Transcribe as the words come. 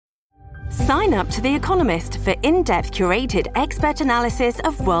Sign up to The Economist for in-depth curated expert analysis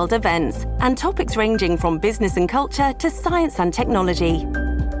of world events and topics ranging from business and culture to science and technology.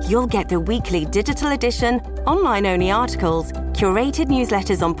 You'll get the weekly digital edition, online-only articles, curated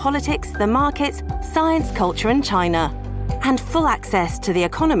newsletters on politics, the markets, science, culture and China, and full access to The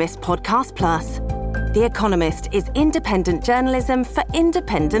Economist Podcast Plus. The Economist is independent journalism for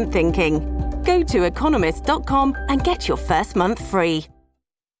independent thinking. Go to economist.com and get your first month free.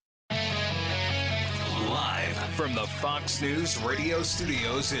 From the Fox News radio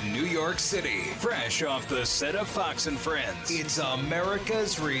studios in New York City, fresh off the set of Fox and Friends, it's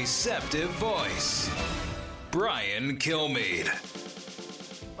America's receptive voice, Brian Kilmeade.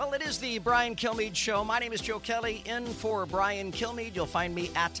 Well, it is the Brian Kilmeade Show. My name is Joe Kelly, in for Brian Kilmeade. You'll find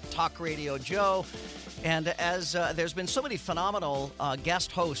me at Talk Radio Joe. And as there's been so many phenomenal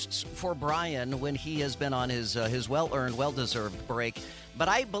guest hosts for Brian when he has been on his well-earned, well-deserved break, but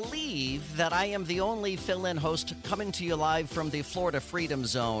I believe that I am the only fill-in host coming to you live from the Florida Freedom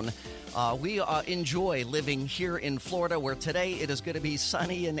Zone. We enjoy living here in Florida, where today it is going to be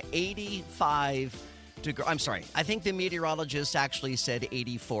sunny and 85 degrees. I'm sorry. I think the meteorologist actually said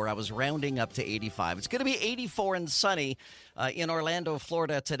 84. I was rounding up to 85. It's going to be 84 and sunny in Orlando,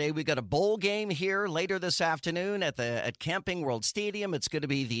 Florida today. We got a bowl game here later this afternoon at Camping World Stadium. It's going to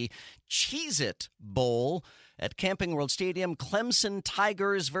be the Cheez-It Bowl at Camping World Stadium. Clemson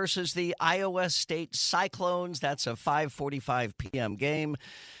Tigers versus the Iowa State Cyclones. That's a 5:45 p.m. game.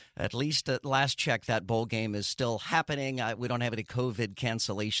 At least at last check, that bowl game is still happening. We don't have any COVID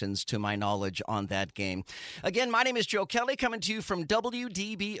cancellations to my knowledge on that game. Again, my name is Joe Kelly, coming to you from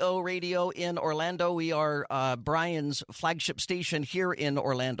WDBO Radio in Orlando. We are Brian's flagship station here in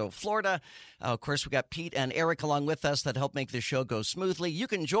Orlando, Florida. Of course, we got Pete and Eric along with us that help make the show go smoothly. You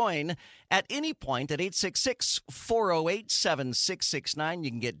can join at any point at 866-408-7669.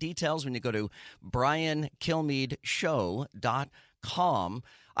 You can get details when you go to briankilmeadshow.com.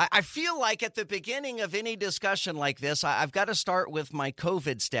 I feel like at the beginning of any discussion like this, I've got to start with my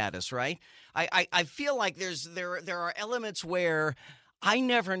COVID status, right? I feel like there are elements where I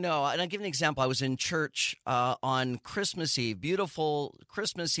never know. And I'll give an example. I was in church on Christmas Eve, beautiful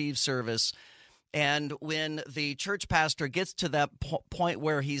Christmas Eve service. And when the church pastor gets to that point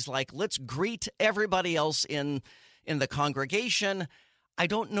where he's like, let's greet everybody else in the congregation, I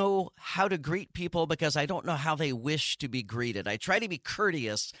don't know how to greet people because I don't know how they wish to be greeted. I try to be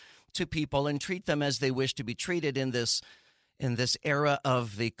courteous to people and treat them as they wish to be treated in this era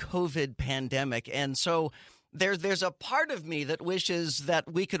of the COVID pandemic. And so there's a part of me that wishes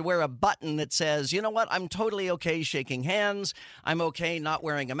that we could wear a button that says, you know what, I'm totally okay shaking hands. I'm okay not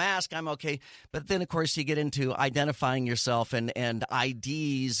wearing a mask. I'm okay. But then, of course, you get into identifying yourself and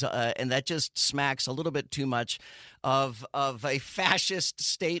IDs, and that just smacks a little bit too much of a fascist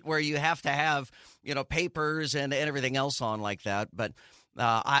state where you have to have, papers and everything else on like that. But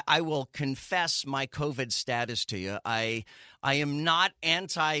I will confess my COVID status to you. I am not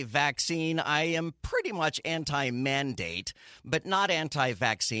anti-vaccine. I am pretty much anti-mandate, but not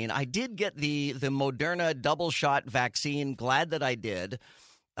anti-vaccine. I did get the Moderna double-shot vaccine. Glad that I did.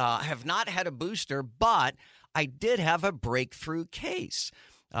 Have not had a booster, but I did have a breakthrough case.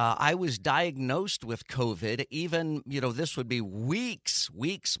 I was diagnosed with COVID. Even, this would be weeks,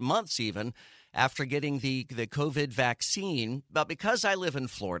 months even, after getting the COVID vaccine. But because I live in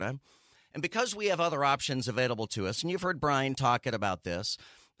Florida and because we have other options available to us, and you've heard Brian talking about this,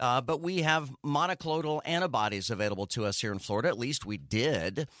 but we have monoclonal antibodies available to us here in Florida. At least we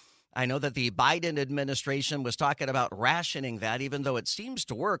did. I know that the Biden administration was talking about rationing that, even though it seems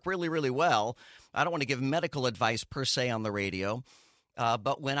to work really, really well. I don't want to give medical advice per se on the radio.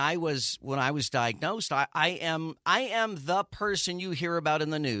 But when I was diagnosed, I am the person you hear about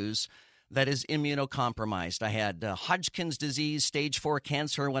in the news that is immunocompromised. I had Hodgkin's disease, stage 4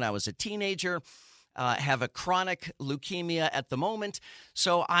 cancer when I was a teenager. Have a chronic leukemia at the moment.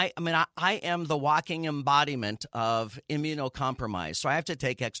 So I am the walking embodiment of immunocompromised. So I have to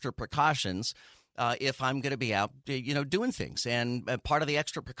take extra precautions if I'm going to be out, doing things. And part of the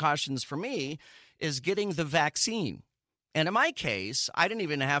extra precautions for me is getting the vaccine. And in my case, I didn't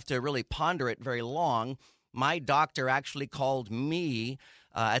even have to really ponder it very long. My doctor actually called me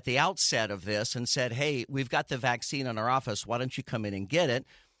at the outset of this and said, hey, we've got the vaccine in our office. Why don't you come in and get it?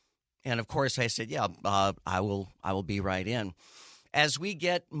 And, of course, I said, yeah, I will be right in. As we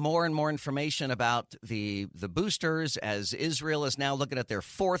get more and more information about the boosters, as Israel is now looking at their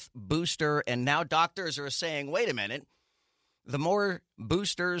 4th booster, and now doctors are saying, wait a minute, the more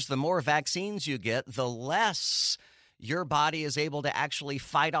boosters, the more vaccines you get, the less your body is able to actually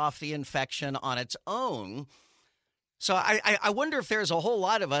fight off the infection on its own. So I wonder if there's a whole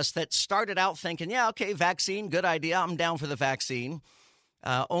lot of us that started out thinking, yeah, okay, vaccine, good idea. I'm down for the vaccine.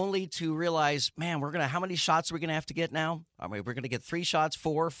 Only to realize, man, how many shots are we going to have to get now? I mean, we're going to get 3 shots,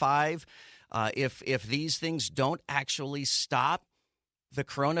 4, 5. If these things don't actually stop the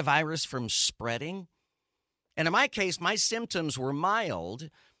coronavirus from spreading. And in my case, my symptoms were mild,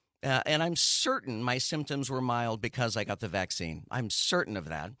 and I'm certain my symptoms were mild because I got the vaccine. I'm certain of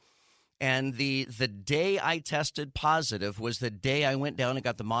that. And the day I tested positive was the day I went down and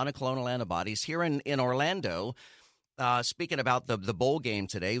got the monoclonal antibodies here in Orlando. Speaking about the bowl game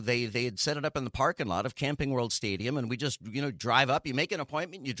today, they had set it up in the parking lot of Camping World Stadium, and we just drive up. You make an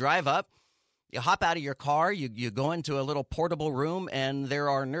appointment, you drive up, you hop out of your car, you go into a little portable room, and there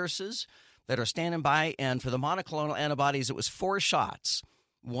are nurses that are standing by. And for the monoclonal antibodies, it was 4 shots,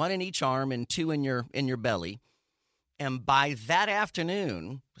 1 in each arm and 2 in your belly. And by that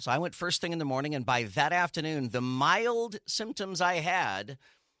afternoon, so I went first thing in the morning, and by that afternoon, the mild symptoms I had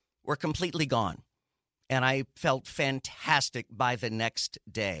were completely gone. And I felt fantastic by the next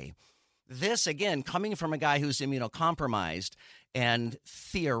day. This, again, coming from a guy who's immunocompromised, and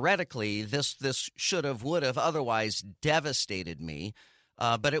theoretically, this should have, would have otherwise devastated me,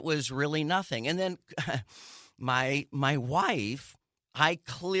 but it was really nothing. And then my wife, I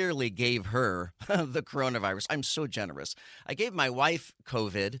clearly gave her the coronavirus. I'm so generous. I gave my wife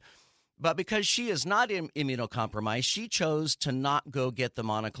COVID, but because she is not immunocompromised, she chose to not go get the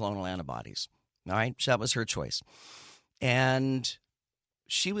monoclonal antibodies. All right, so that was her choice. And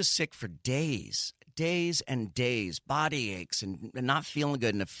she was sick for days and days, body aches and not feeling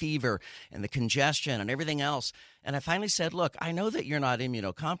good and a fever and the congestion and everything else. And I finally said, look, I know that you're not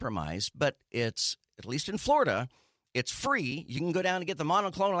immunocompromised, but it's, at least in Florida, it's free. You can go down and get the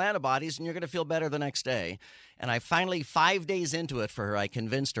monoclonal antibodies, and you're going to feel better the next day. And I finally, 5 days into it for her, I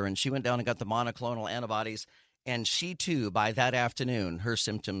convinced her, and she went down and got the monoclonal antibodies. And she, too, by that afternoon, her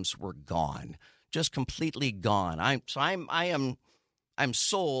symptoms were gone, just completely gone. I'm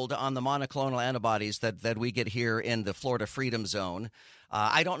sold on the monoclonal antibodies that we get here in the Florida Freedom Zone.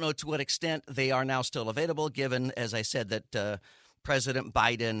 I don't know to what extent they are now still available, given, as I said, that President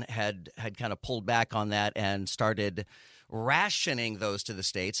Biden had kind of pulled back on that and started rationing those to the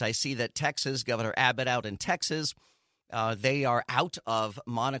states. I see that Texas, Governor Abbott out in Texas, they are out of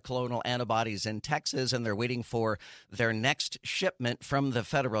monoclonal antibodies in Texas, and they're waiting for their next shipment from the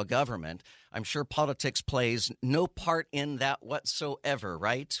federal government. I'm sure politics plays no part in that whatsoever,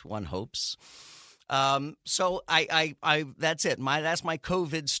 right? One hopes. So that's it. That's my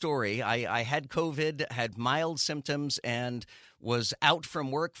COVID story. I had COVID, had mild symptoms, and was out from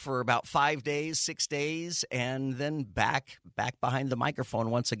work for about 5 days, 6 days, and then back behind the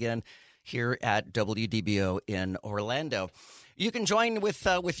microphone once again here at WDBO in Orlando. You can join with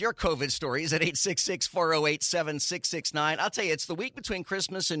your COVID stories at 866-408-7669. I'll tell you, it's the week between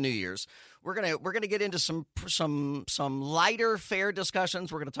Christmas and New Year's. We're gonna get into some lighter fare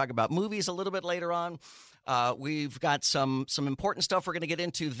discussions. We're gonna talk about movies a little bit later on. We've got some important stuff we're going to get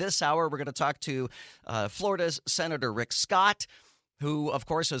into this hour. We're going to talk to Florida's Senator Rick Scott, who, of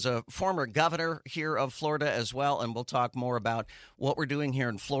course, is a former governor here of Florida as well. And we'll talk more about what we're doing here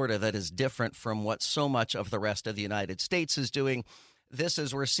in Florida that is different from what so much of the rest of the United States is doing. This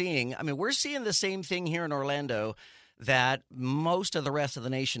is we're seeing the same thing here in Orlando that most of the rest of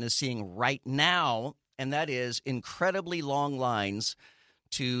the nation is seeing right now, and that is incredibly long lines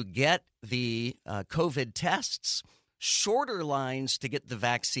to get the COVID tests, shorter lines to get the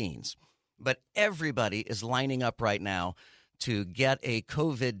vaccines. But everybody is lining up right now to get a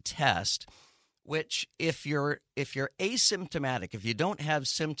COVID test, which if you're asymptomatic, if you don't have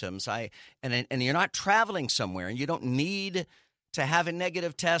symptoms, and you're not traveling somewhere and you don't need to have a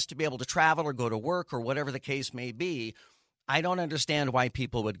negative test to be able to travel or go to work or whatever the case may be, I don't understand why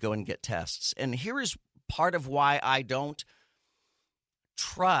people would go and get tests. And here is part of why I don't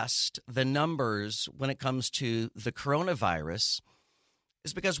trust the numbers when it comes to the coronavirus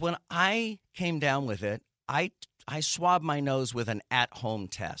is because when I came down with it, I swabbed my nose with an at-home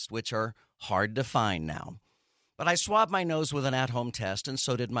test, which are hard to find now. But I swabbed my nose with an at-home test, and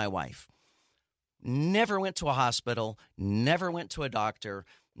so did my wife. Never went to a hospital, never went to a doctor,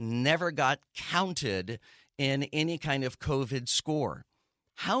 never got counted in any kind of COVID score.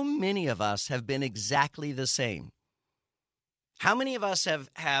 How many of us have been exactly the same? How many of us have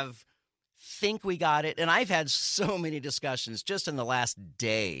think we got it? And I've had so many discussions just in the last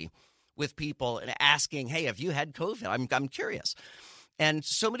day with people and asking, hey, have you had COVID? I'm curious. And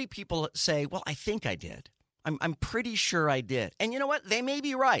so many people say, well, I think I did. I'm pretty sure I did. And you know what? They may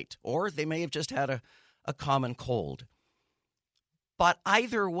be right, or they may have just had a common cold. But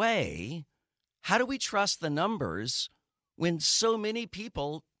either way, How do we trust the numbers when so many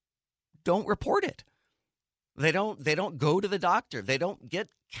people don't report it? They don't go to the doctor. They don't get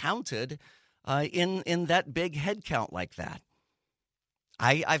counted in that big head count like that.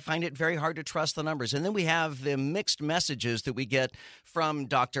 I find it very hard to trust the numbers. And then we have the mixed messages that we get from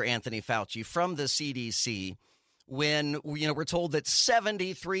Dr. Anthony Fauci, from the CDC, when we're told that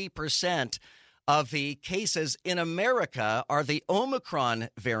 73% of the cases in America are the Omicron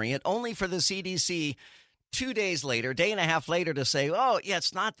variant, only for the CDC 2 days later, day and a half later, to say, oh, yeah,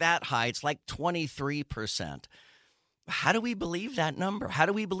 it's not that high. It's like 23%. How do we believe that number? How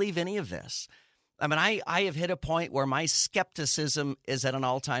do we believe any of this? I mean, I have hit a point where my skepticism is at an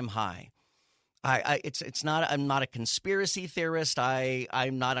all-time high. I'm not a conspiracy theorist.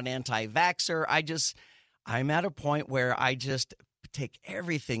 I'm not an anti-vaxxer. I'm at a point where I just take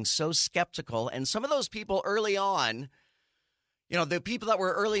everything so skeptical. And some of those people early on, the people that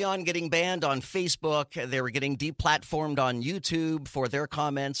were early on getting banned on Facebook, they were getting deplatformed on YouTube for their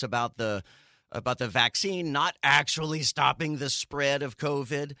comments about the vaccine not actually stopping the spread of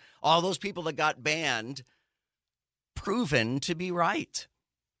COVID. All those people that got banned, proven to be right.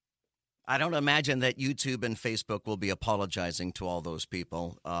 I don't imagine that YouTube and Facebook will be apologizing to all those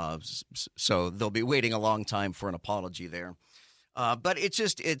people. So they'll be waiting a long time for an apology there. But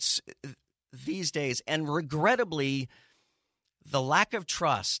it's these days, and regrettably, the lack of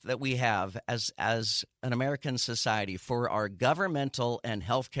trust that we have as an American society for our governmental and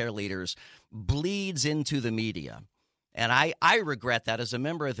healthcare leaders bleeds into the media. And I regret that as a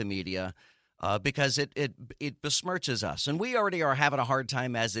member of the media because it besmirches us. And we already are having a hard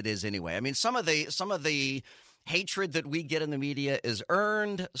time as it is anyway. I mean, some of the hatred that we get in the media is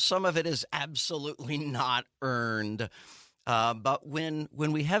earned. Some of it is absolutely not earned. But when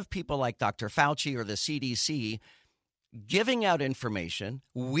we have people like Dr. Fauci or the CDC giving out information,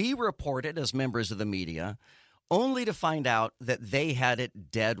 we report it as members of the media, only to find out that they had it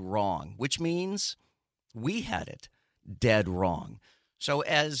dead wrong, which means we had it dead wrong. So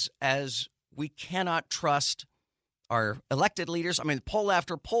as we cannot trust our elected leaders, I mean, poll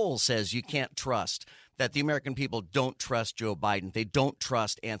after poll says you can't trust, that the American people don't trust Joe Biden. They don't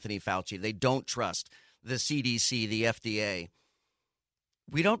trust Anthony Fauci. They don't trust the CDC, the FDA.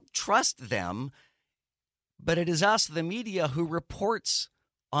 We don't trust them. But it is us, the media, who reports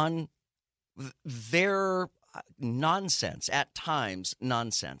on their nonsense, at times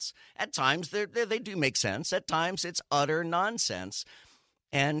nonsense. At times they do make sense. At times it's utter nonsense.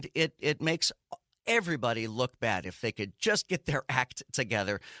 And it makes everybody look bad. If they could just get their act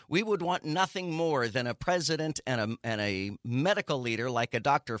together, we would want nothing more than a president and a medical leader like a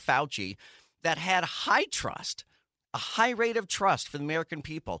Dr. Fauci that had high trust, a high rate of trust for the American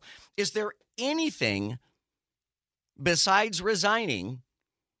people. Is there anything besides resigning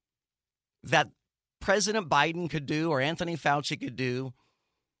that President Biden could do or Anthony Fauci could do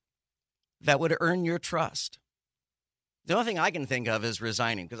that would earn your trust? The only thing I can think of is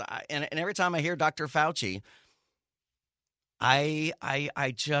resigning, because and every time I hear Dr. Fauci,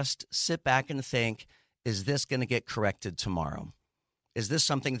 I just sit back and think, is this going to get corrected tomorrow? Is this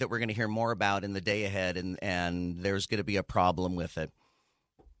something that we're going to hear more about in the day ahead, and there's going to be a problem with it?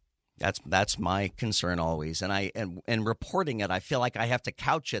 That's my concern always. And reporting it, I feel like I have to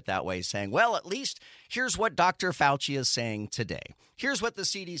couch it that way, saying, well, at least here's what Dr. Fauci is saying today. Here's what the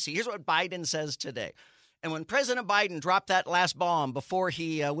CDC, here's what Biden says today. And when President Biden dropped that last bomb before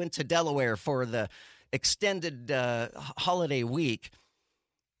he went to Delaware for the extended holiday week,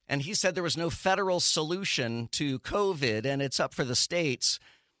 and he said there was no federal solution to COVID and it's up for the states,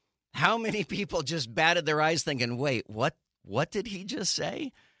 how many people just batted their eyes thinking, wait, what did he just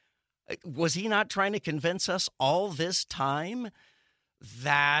say? Was he not trying to convince us all this time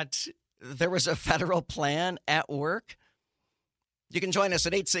that there was a federal plan at work? You can join us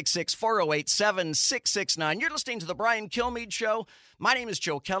at 866-408-7669. You're listening to The Brian Kilmeade Show. My name is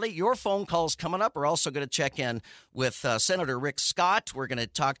Joe Kelly. Your phone calls coming up. We're also going to check in with Senator Rick Scott. We're going to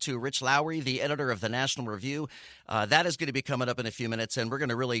talk to Rich Lowry, the editor of the National Review. That is going to be coming up in a few minutes, and we're going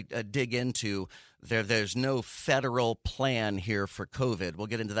to really dig into there's no federal plan here for COVID. We'll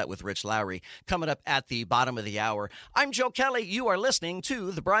get into that with Rich Lowry coming up at the bottom of the hour. I'm Joe Kelly. You are listening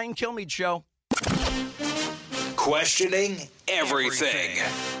to The Brian Kilmeade Show. Questioning everything.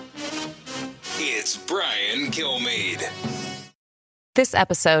 It's Brian Kilmeade. This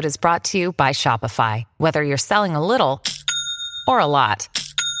episode is brought to you by Shopify. Whether you're selling a little or a lot,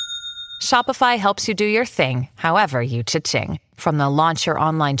 Shopify helps you do your thing, however you cha-ching. From the launch your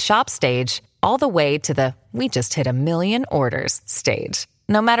online shop stage, all the way to the we just hit 1 million orders stage.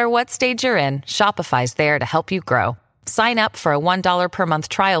 No matter what stage you're in, Shopify's there to help you grow. Sign up for a $1 per month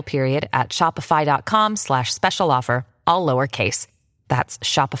trial period at shopify.com/special offer, all lowercase. That's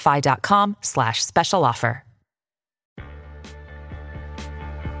shopify.com/special offer.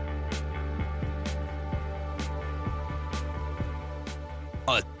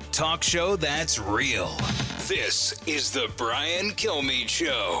 A talk show that's real. This is the Brian Kilmeade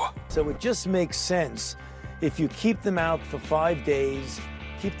Show. So it just makes sense if you keep them out for 5 days,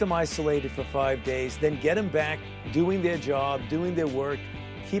 keep them isolated for 5 days, then get them back doing their job, doing their work,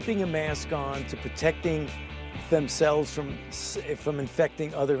 keeping a mask on to protecting themselves from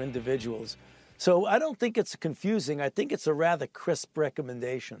infecting other individuals. So I don't think it's confusing. I think it's a rather crisp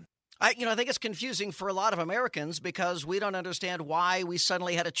recommendation. I think it's confusing for a lot of Americans because we don't understand why we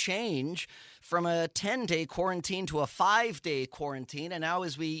suddenly had a change from a 10-day quarantine to a 5-day quarantine. And now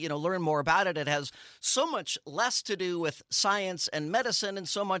as we, learn more about it, it has so much less to do with science and medicine and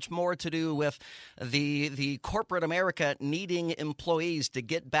so much more to do with the corporate America needing employees to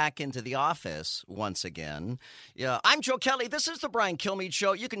get back into the office once again. Yeah, I'm Joe Kelly. This is the Brian Kilmeade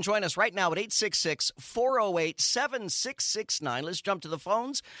Show. You can join us right now at 866-408-7669. Let's jump to the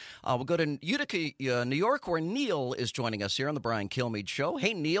phones. We'll go to Utica, New York, where Neil is joining us here on the Brian Kilmeade Show.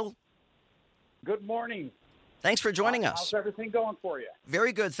 Hey, Neil. Good morning. Thanks for joining us. How's everything going for you?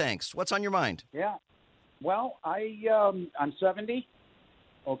 Very good, thanks. What's on your mind? Yeah. Well, I'm 70.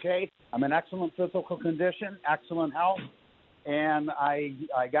 Okay. I'm in excellent physical condition, excellent health, and I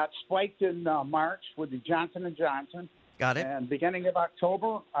got spiked in March with the Johnson & Johnson. Got it. And beginning of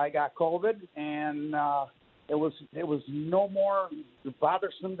October, I got COVID, and it was no more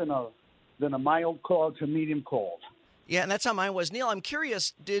bothersome than a mild cold to medium cold. Yeah, and that's how mine was. Neil, I'm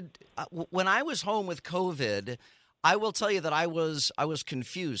curious, when I was home with COVID, I will tell you that I was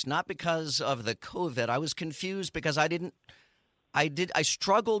confused, not because of the COVID. I was confused because I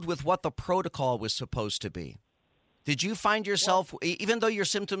struggled with what the protocol was supposed to be. Did you find yourself, even though your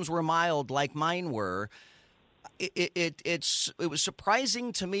symptoms were mild like mine were, it was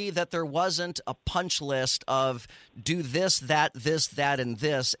surprising to me that there wasn't a punch list of do this, that, and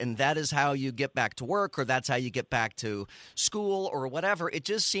this, and that is how you get back to work, or that's how you get back to school, or whatever. It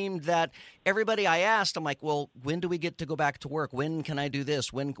just seemed that everybody I asked, I'm like, well, when do we get to go back to work? When can I do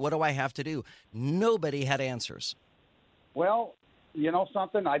this? What do I have to do? Nobody had answers. Well, you know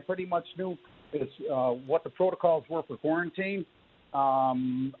something? I pretty much knew what the protocols were for quarantine.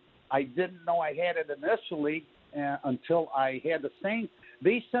 I didn't know I had it initially until I had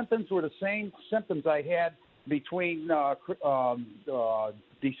these symptoms were the same symptoms I had between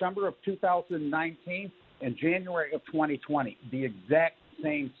December of 2019 and January of 2020, the exact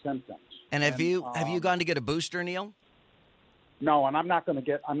same symptoms. And have you gone to get a booster, Neil? No, and I'm not going to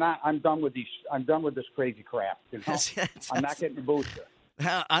get. I'm done with these. I'm done with this crazy crap. I'm not getting a booster.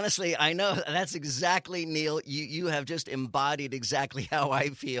 Honestly, I know that's exactly, Neil. You have just embodied exactly how I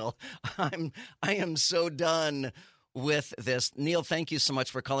feel. I am so done with this. Neil, thank you so much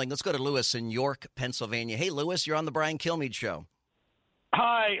for calling. Let's go to Lewis in York, Pennsylvania. Hey, Lewis, you're on the Brian Kilmeade Show.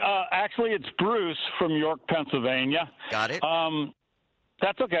 Hi. Actually, it's Bruce from York, Pennsylvania. Got it.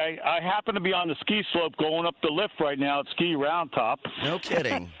 That's okay. I happen to be on the ski slope going up the lift right now at Ski Round Top. No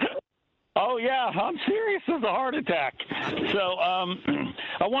kidding. Oh yeah, I'm serious as a heart attack. So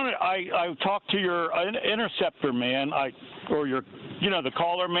I talked to your interceptor man, the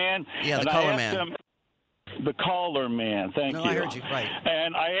caller man. Yeah, the caller man. The caller man, thank you. No, I heard you, right.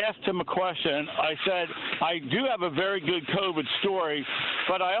 And I asked him a question. I said, I do have a very good COVID story,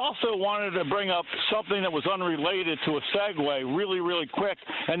 but I also wanted to bring up something that was unrelated to a segue really, really quick,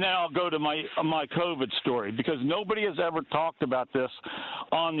 and then I'll go to my COVID story, because nobody has ever talked about this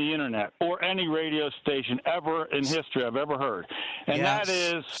on the Internet or any radio station ever in history I've ever heard. And that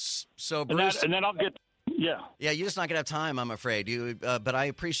is... So, Bruce... And then I'll get... Yeah, you're just not going to have time, I'm afraid. But I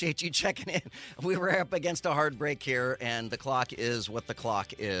appreciate you checking in. We were up against a hard break here, and the clock is what the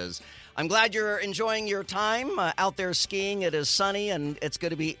clock is. I'm glad you're enjoying your time out there skiing. It is sunny, and it's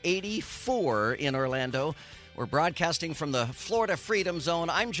going to be 84 in Orlando. We're broadcasting from the Florida Freedom Zone.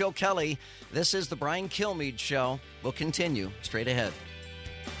 I'm Joe Kelly. This is the Brian Kilmeade Show. We'll continue straight ahead.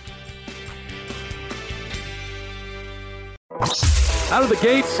 Out of the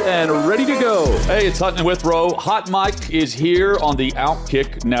gates and ready to go. Hey, it's Hutton Withrow. Hot Mike is here on the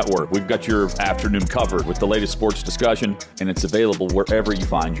Outkick Network. We've got your afternoon covered with the latest sports discussion, and it's available wherever you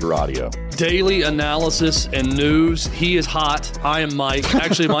find your audio. Daily analysis and news. He is hot. I am Mike.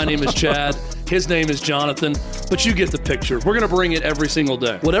 Actually, my name is Chad. His name is Jonathan, but you get the picture. We're going to bring it every single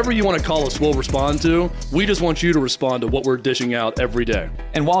day. Whatever you want to call us, we'll respond to. We just want you to respond to what we're dishing out every day.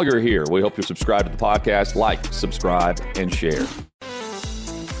 And while you're here, we hope you subscribe to the podcast, like, subscribe, and share.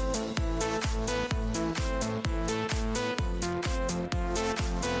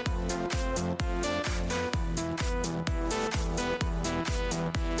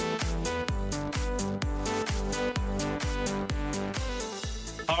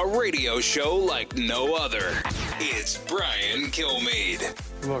 A radio show like no other. It's Brian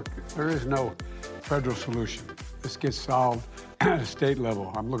Kilmeade. Look, there is no federal solution. This gets solved at a state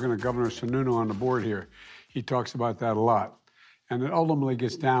level. I'm looking at Governor Sununu on the board here. He talks about that a lot. And it ultimately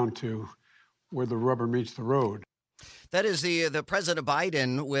gets down to where the rubber meets the road. That is the President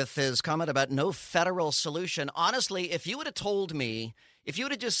Biden with his comment about no federal solution. Honestly, if you would have told me, if you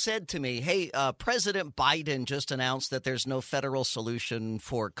would have just said to me, hey, President Biden just announced that there's no federal solution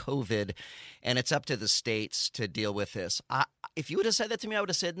for COVID and it's up to the states to deal with this. If you would have said that to me, I would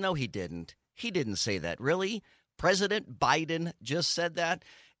have said, no, he didn't. He didn't say that. Really? President Biden just said that?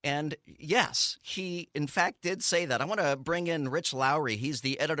 And yes, he in fact did say that. I want to bring in Rich Lowry. He's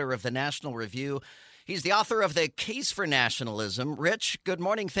the editor of the National Review. He's the author of The Case for Nationalism. Rich, good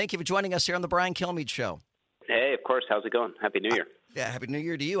morning. Thank you for joining us here on the Brian Kilmeade Show. Hey, of course. How's it going? Happy New Year. Yeah, Happy New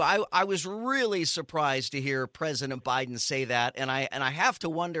Year to you. I was really surprised to hear President Biden say that, and I have to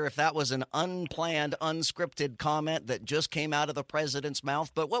wonder if that was an unplanned, unscripted comment that just came out of the president's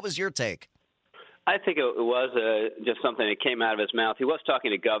mouth. But what was your take? I think it was just something that came out of his mouth. He was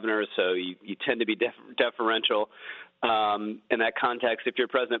talking to governors, so you tend to be deferential in that context if you're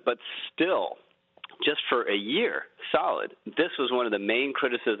president. But still, just for a year solid, this was one of the main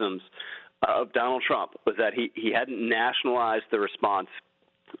criticisms of Donald Trump, was that he hadn't nationalized the response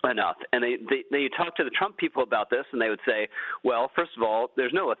enough. And they talk to the Trump people about this, and they would say, well, first of all,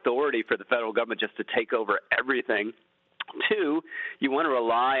 there's no authority for the federal government just to take over everything. Two, you want to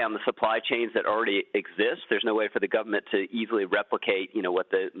rely on the supply chains that already exist. There's no way for the government to easily replicate, what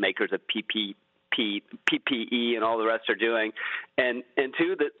the makers of PPE and all the rest are doing. And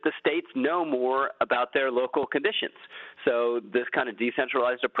two, the states know more about their local conditions. So this kind of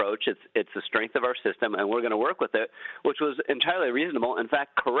decentralized approach, it's the strength of our system, and we're going to work with it, which was entirely reasonable, in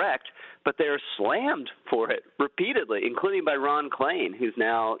fact, correct, but they're slammed for it repeatedly, including by Ron Klain, who's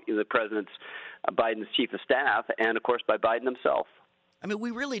now the president's Biden's chief of staff, and, of course, by Biden himself. I mean,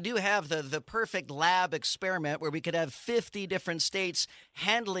 we really do have the perfect lab experiment where we could have 50 different states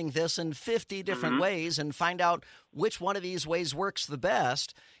handling this in 50 different ways and find out which one of these ways works the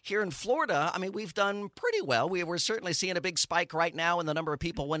best. Here in Florida, I mean, we've done pretty well. We're certainly seeing a big spike right now in the number of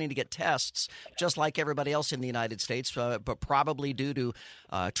people wanting to get tests, just like everybody else in the United States, but probably due to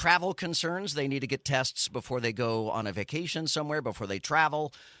travel concerns. They need to get tests before they go on a vacation somewhere, before they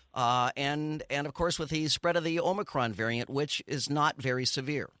travel. And of course, with the spread of the Omicron variant, which is not very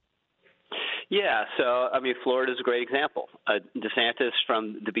severe. Yeah, so, I mean, Florida is a great example. DeSantis,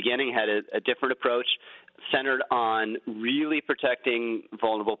 from the beginning, had a different approach centered on really protecting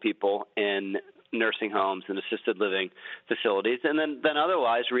vulnerable people in nursing homes and assisted living facilities, and then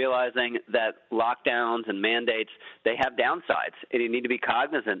otherwise realizing that lockdowns and mandates, they have downsides, and you need to be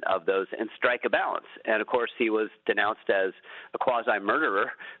cognizant of those and strike a balance. And, of course, he was denounced as a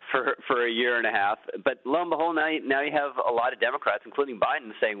quasi-murderer for a year and a half. But lo and behold, now you have a lot of Democrats, including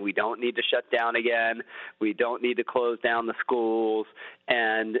Biden, saying we don't need to shut down again, we don't need to close down the schools,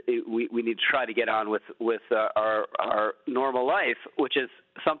 and we need to try to get on with our normal life, which is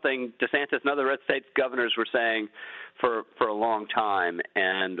something DeSantis and other red states governors were saying for a long time,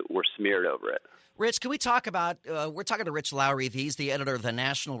 and were smeared over it. Rich, can we talk about, we're talking to Rich Lowry. He's the editor of the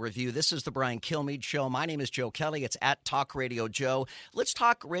National Review. This is the Brian Kilmeade Show. My name is Joe Kelly. It's at Talk Radio Joe. Let's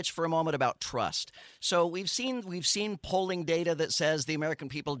talk, Rich, for a moment about trust. So we've seen polling data that says the American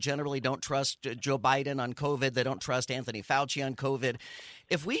people generally don't trust Joe Biden on COVID. They don't trust Anthony Fauci on COVID.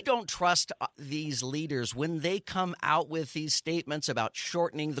 If we don't trust these leaders when they come out with these statements about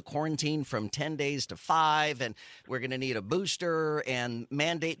shortening the quarantine from 10 days to 5, and we're going to need a booster and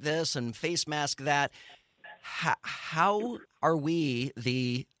mandate this and face mask that, how are we,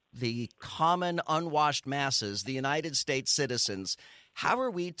 the common unwashed masses, the United States citizens, how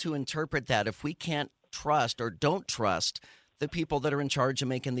are we to interpret that if we can't trust or don't trust the people that are in charge of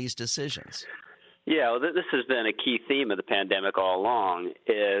making these decisions? Yeah, well, this has been a key theme of the pandemic all along,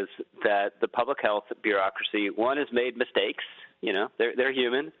 is that the public health bureaucracy, one, has made mistakes. They're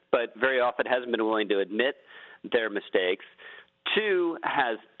human, but very often hasn't been willing to admit their mistakes. Two,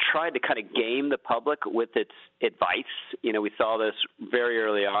 has tried to kind of game the public with its advice. We saw this very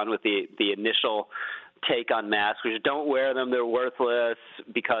early on with the initial take on masks, which is don't wear them, they're worthless,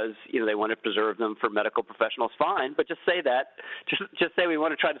 because they want to preserve them for medical professionals. Fine, but just say that. Just say we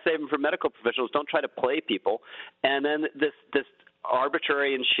want to try to save them for medical professionals. Don't try to play people. And then this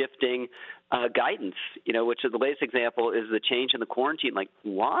arbitrary and shifting guidance, which is the latest example is the change in the quarantine. Like,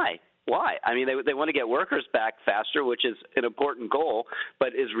 why? Why? I mean, they want to get workers back faster, which is an important goal, but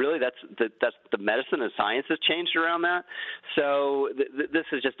is really that's the medicine and science has changed around that. So this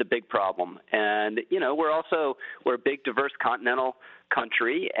is just a big problem. And, we're a big, diverse continental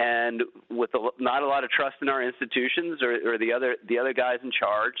country, and with not a lot of trust in our institutions or the other guys in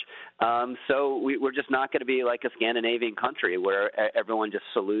charge. So we're just not going to be like a Scandinavian country where everyone just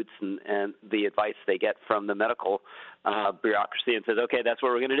salutes and the advice they get from the medical bureaucracy and says, okay, that's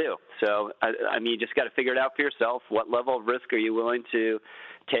what we're going to do. So, I mean, you just got to figure it out for yourself. What level of risk are you willing to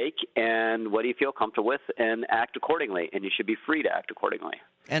take, and what do you feel comfortable with, and act accordingly, and you should be free to act accordingly.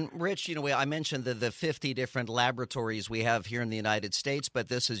 And Rich, I mentioned the 50 different laboratories we have here in the United States, but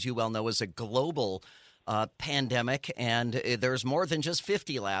this, as you well know, is a global pandemic, and there's more than just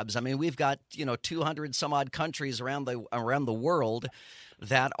 50 labs. I mean, we've got 200 some odd countries around the world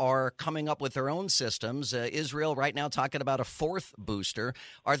that are coming up with their own systems. Israel right now talking about a fourth booster.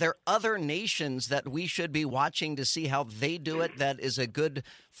 Are there other nations that we should be watching to see how they do it that is a good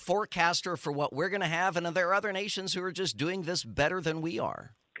forecaster for what we're going to have? And are there other nations who are just doing this better than we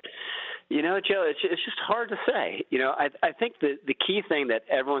are? Joe, it's just hard to say. I think the key thing that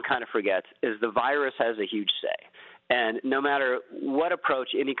everyone kind of forgets is the virus has a huge say. And no matter what approach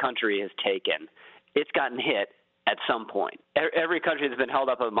any country has taken, it's gotten hit at some point. Every country that's been held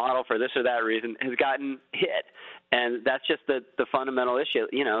up a model for this or that reason has gotten hit. And that's just the fundamental issue.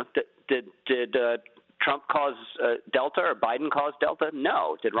 Did Trump cause Delta or Biden cause Delta?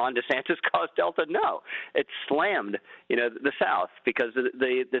 No. Did Ron DeSantis cause Delta? No. It slammed, the South because of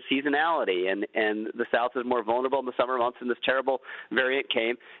the seasonality, and the South is more vulnerable in the summer months, and this terrible variant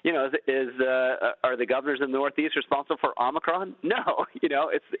came. Are the governors in the Northeast responsible for Omicron? No.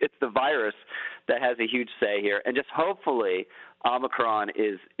 It's the virus that has a huge say here, and just hopefully Omicron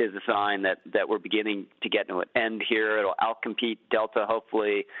is a sign that we're beginning to get to an end here. It'll outcompete Delta.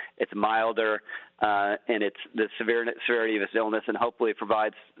 Hopefully, it's milder, and it's the severity of its illness, and hopefully it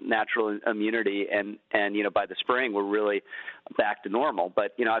provides natural immunity. And by the spring, we're really back to normal.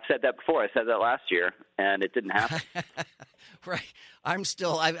 But I've said that before. I said that last year, and it didn't happen. Right. I've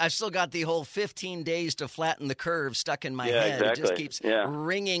still got the whole 15 days to flatten the curve stuck in my head. Exactly. It just keeps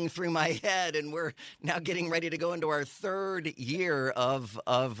ringing through my head, and we're now getting ready to go into our third year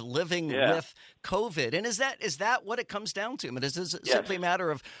of living with COVID. And is that what it comes down to? I mean, is this simply a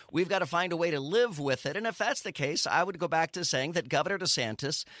matter of we've got to find a way to live with it? And if that's the case, I would go back to saying that Governor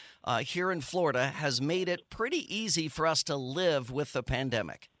DeSantis here in Florida has made it pretty easy for us to live with the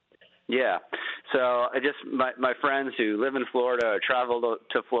pandemic. Yeah. So my friends who live in Florida or travel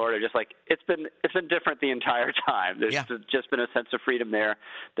to Florida, just like it's been different the entire time. There's just been a sense of freedom there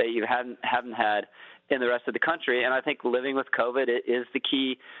that you haven't had in the rest of the country. And I think living with COVID is the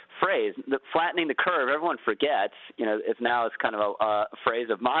key phrase. Flattening the curve, everyone forgets, it's kind of a phrase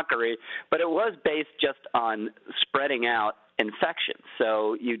of mockery, but it was based just on spreading out infection.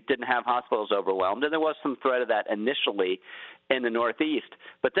 So you didn't have hospitals overwhelmed, and there was some threat of that initially in the Northeast.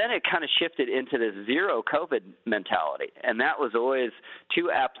 But then it kind of shifted into this zero COVID mentality, and that was always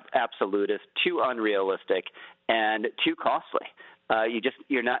too absolutist, too unrealistic, and too costly.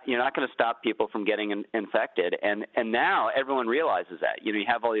 You're not going to stop people from getting infected, and now everyone realizes that. You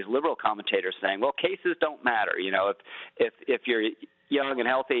have all these liberal commentators saying, well, cases don't matter. If you're young and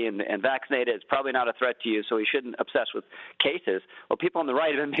healthy and vaccinated, it's probably not a threat to you, so we shouldn't obsess with cases. Well, people on the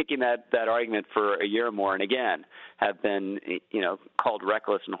right have been making that argument for a year or more, and again have been called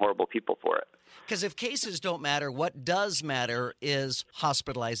reckless and horrible people for it. Because if cases don't matter, what does matter is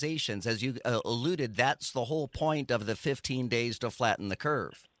hospitalizations. As you alluded, that's the whole point of the 15 days to flatten the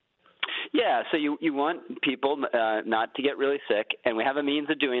curve. Yeah, so you want people not to get really sick, and we have a means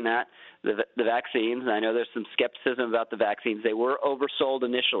of doing that, the vaccines. I know there's some skepticism about the vaccines. They were oversold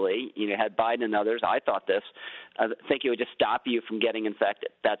initially. You had Biden and others. I thought this. I think it would just stop you from getting infected.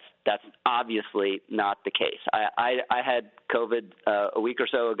 That's obviously not the case. I had COVID a week or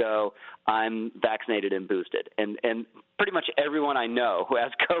so ago. I'm vaccinated and boosted, and pretty much everyone I know who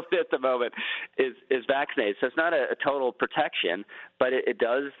has COVID at the moment is vaccinated. So it's not a total protection, but it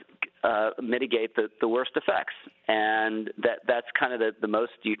does mitigate the worst effects, and that's kind of the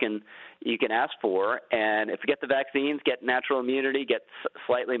most you can ask for. And if you get the vaccines, get natural immunity, get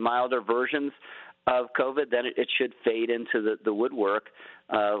slightly milder versions of COVID, then it should fade into the woodwork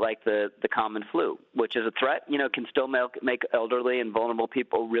like the common flu, which is a threat, can still make elderly and vulnerable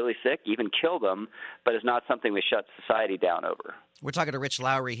people really sick, even kill them, but is not something we shut society down over. We're talking to Rich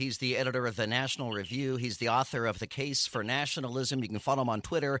Lowry. He's the editor of the National Review. He's the author of The Case for Nationalism. You can follow him on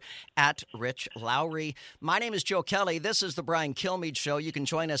Twitter at Rich Lowry. My name is Joe Kelly. This is the Brian Kilmeade Show. You can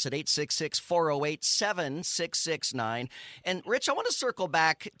join us at 866-408-7669. And, Rich, I want to circle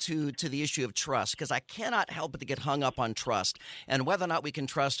back to the issue of trust, because I cannot help but to get hung up on trust and whether or not we can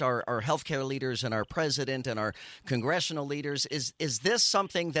trust our healthcare leaders and our president and our congressional leaders. Is this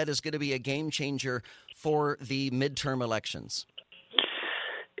something that is going to be a game changer for the midterm elections?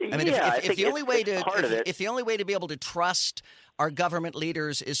 I mean, if the only way to be able to trust our government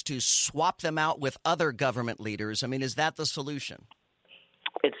leaders is to swap them out with other government leaders, I mean, is that the solution?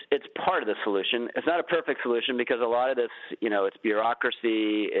 It's part of the solution. It's not a perfect solution because a lot of this, it's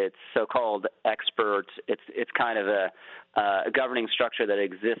bureaucracy, it's so-called experts, it's kind of a governing structure that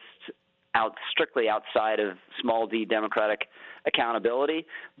exists strictly outside of small d democratic accountability.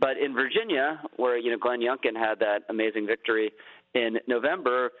 But in Virginia, where Glenn Youngkin had that amazing victory in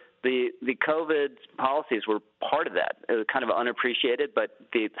November, the COVID policies were part of that. It was kind of unappreciated, but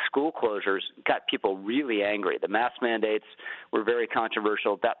the school closures got people really angry. The mask mandates were very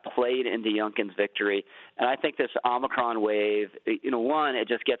controversial. That played into Youngkin's victory. And I think this Omicron wave, one, it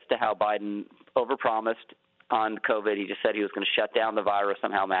just gets to how Biden overpromised on COVID. He just said he was going to shut down the virus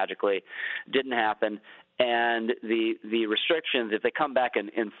somehow magically. Didn't happen. And the restrictions, if they come back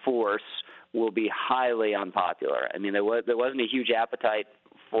in force, will be highly unpopular. I mean, there wasn't a huge appetite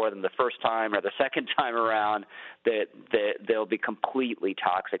for them the first time or the second time around. That they'll be completely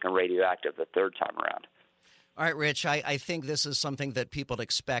toxic and radioactive the third time around. All right, Rich, I think this is something that people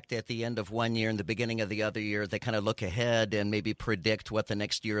expect at the end of one year and the beginning of the other year. They kind of look ahead and maybe predict what the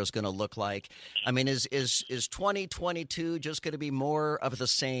next year is going to look like. I mean, is 2022 just going to be more of the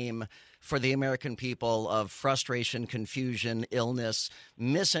same for the American people of frustration, confusion, illness,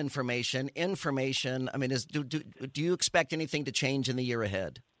 misinformation, information? I mean, do you expect anything to change in the year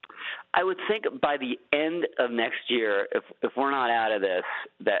ahead? I would think by the end of next year, if we're not out of this,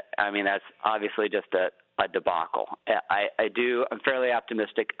 that's obviously just a debacle. I'm fairly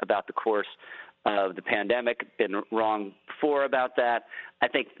optimistic about the course of the pandemic. Been wrong before about that. I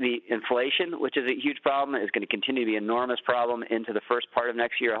think the inflation, which is a huge problem, is going to continue to be an enormous problem into the first part of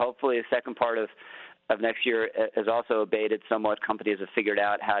next year. Hopefully the second part of next year has also abated somewhat. Companies have figured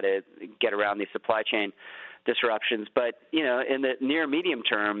out how to get around these supply chain disruptions. But, in the near medium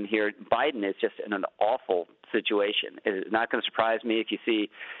term here, Biden is just in an awful situation. It's not going to surprise me if you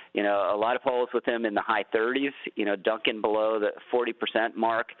see, a lot of polls with him in the high 30s, Duncan below the 40%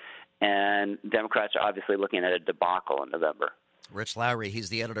 mark, and Democrats are obviously looking at a debacle in November. Rich Lowry, he's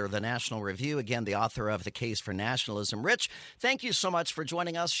the editor of the National Review, again, the author of The Case for Nationalism. Rich, thank you so much for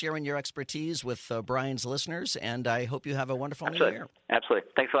joining us, sharing your expertise with Brian's listeners, and I hope you have a wonderful new year. Absolutely.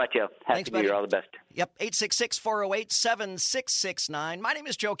 Thanks a lot, Joe. Happy New Year. All the best. Yep, 866-408-7669. My name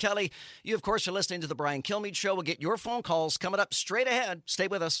is Joe Kelly. You, of course, are listening to The Brian Kilmeade Show. We'll get your phone calls coming up straight ahead. Stay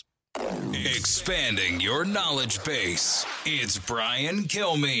with us. Expanding your knowledge base. It's Brian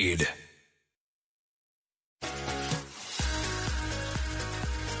Kilmeade.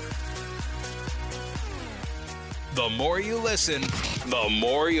 The more you listen, the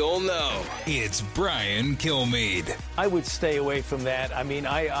more you'll know. It's Brian Kilmeade. I would stay away from that. I mean,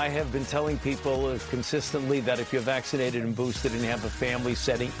 I have been telling people consistently that if you're vaccinated and boosted and you have a family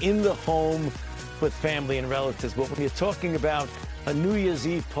setting in the home with family and relatives, but when you're talking about a New Year's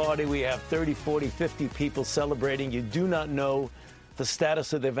Eve party, we have 30, 40, 50 people celebrating. You do not know the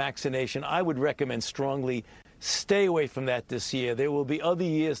status of their vaccination. I would recommend strongly stay away from that this year. There will be other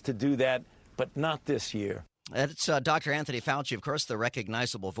years to do that, but not this year. It's Dr. Anthony Fauci, of course, the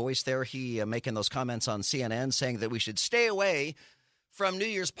recognizable voice there. He making those comments on CNN saying that we should stay away from New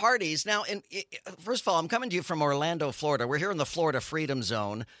Year's parties. Now, first of all, I'm coming to you from Orlando, Florida. We're here in the Florida Freedom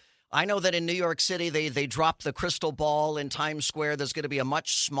Zone. I know that in New York City, they dropped the crystal ball in Times Square. There's going to be a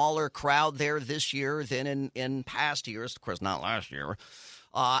much smaller crowd there this year than in past years. Of course, not last year.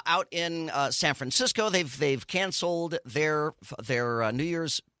 Out in San Francisco, they've canceled their New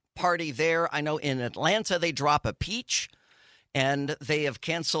Year's party there. I know in Atlanta they drop a peach, and they have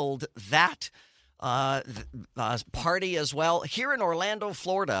canceled that party as well. Here in Orlando,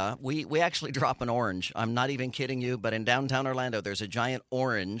 Florida, we actually drop an orange. I'm not even kidding you, but in downtown Orlando, there's a giant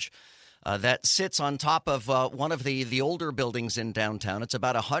orange that sits on top of one of the older buildings in downtown. It's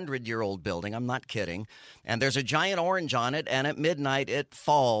about 100-year-old building. I'm not kidding. And there's a giant orange on it, and at midnight it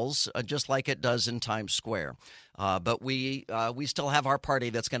falls just like it does in Times Square. But we still have our party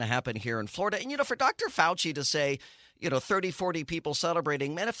that's going to happen here in Florida. And, for Dr. Fauci to say, 30, 40 people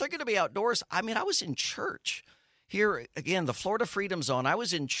celebrating. Man, if they're going to be outdoors, I mean, I was in church here, again, the Florida Freedom Zone. I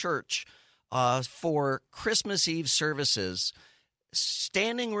was in church for Christmas Eve services,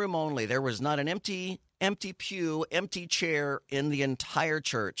 standing room only. There was not an empty pew, empty chair in the entire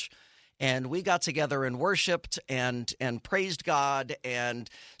church. And we got together and worshiped and praised God and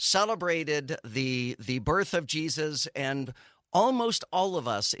celebrated the birth of Jesus. And almost all of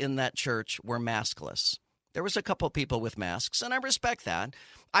us in that church were maskless. There was a couple people with masks, and I respect that.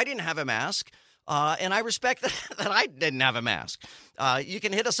 I didn't have a mask. And I respect that I didn't have a mask. You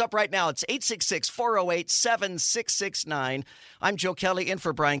can hit us up right now. It's 866-408-7669. I'm Joe Kelly in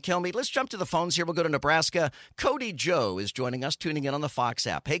for Brian Kilmeade. Let's jump to the phones here. We'll go to Nebraska. Cody Joe is joining us, tuning in on the Fox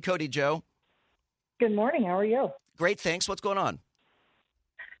app. Hey, Cody Joe. Good morning. How are you? Great, thanks. What's going on?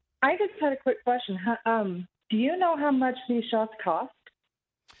 I just had a quick question. Do you know how much these shots cost?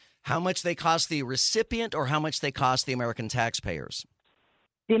 How much they cost the recipient or how much they cost the American taxpayers?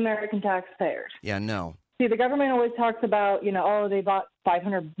 The American taxpayers. Yeah, no. See, the government always talks about, they bought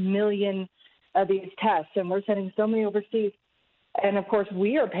 500 million of these tests, and we're sending so many overseas. And, of course,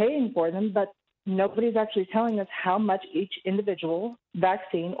 we are paying for them, but nobody's actually telling us how much each individual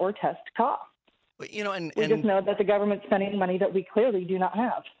vaccine or test costs. We just know that the government's spending money that we clearly do not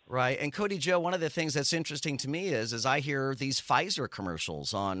have. Right. And Cody Joe, one of the things that's interesting to me is I hear these Pfizer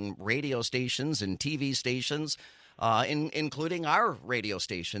commercials on radio stations and TV stations, including our radio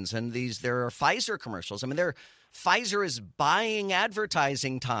stations. And there are Pfizer commercials. I mean, Pfizer is buying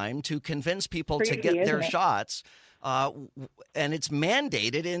advertising time to convince people to get their shots. And it's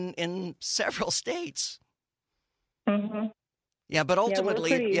mandated in several states. Mm-hmm. Yeah, but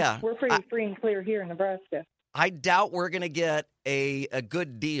ultimately, we're pretty free and clear here in Nebraska. I doubt we're going to get a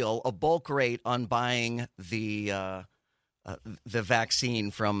good deal, a bulk rate on buying the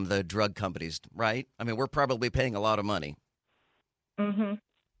vaccine from the drug companies, right? I mean, we're probably paying a lot of money. Mm-hmm.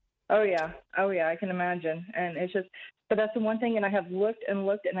 Oh yeah, I can imagine. And it's just, but that's the one thing. And I have looked and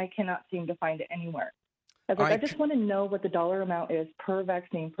looked, and I cannot seem to find it anywhere. I just want to know what the dollar amount is per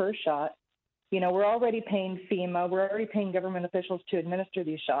vaccine, per shot. We're already paying FEMA. We're already paying government officials to administer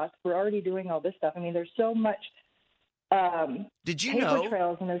these shots. We're already doing all this stuff. I mean, there's so much Did you paper know,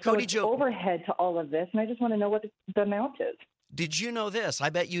 trails, and there's Cody so much Joe, overhead to all of this, and I just want to know what the amount is. Did you know this? I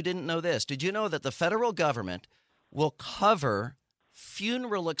bet you didn't know this. Did you know that the federal government will cover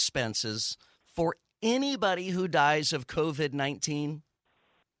funeral expenses for anybody who dies of COVID-19?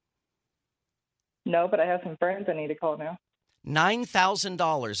 No, but I have some friends I need to call now.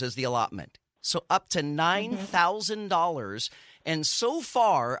 $9,000 is the allotment. So up to $9,000. And so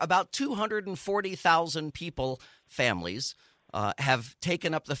far, about 240,000 people, families, have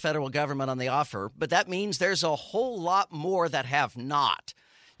taken up the federal government on the offer. But that means there's a whole lot more that have not.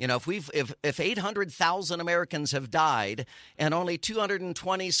 If 800,000 Americans have died and only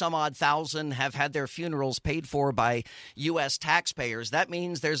 220 some odd thousand have had their funerals paid for by U.S. taxpayers, that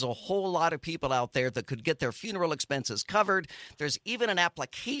means there's a whole lot of people out there that could get their funeral expenses covered. There's even an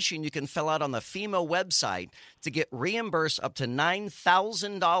application you can fill out on the FEMA website to get reimbursed up to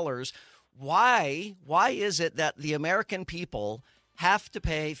 $9,000. Why is it that the American people have to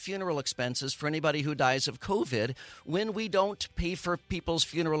pay funeral expenses for anybody who dies of COVID when we don't pay for people's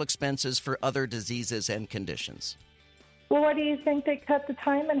funeral expenses for other diseases and conditions? Well, why do you think they cut the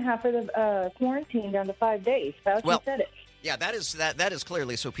time in half of the quarantine down to 5 days? Fauci said it. Yeah, that is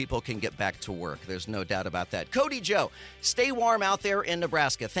clearly so people can get back to work. There's no doubt about that. Cody Joe, stay warm out there in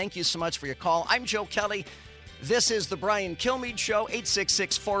Nebraska. Thank you so much for your call. I'm Joe Kelly. This is the Brian Kilmeade Show,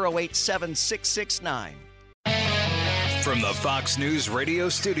 866-408-7669. From the Fox News radio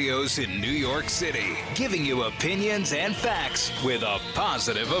studios in New York City, giving you opinions and facts with a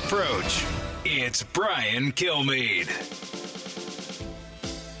positive approach. It's Brian Kilmeade.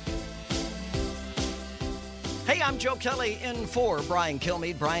 Hey, I'm Joe Kelly in for Brian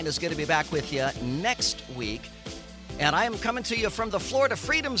Kilmeade. Brian is going to be back with you next week. And I am coming to you from the Florida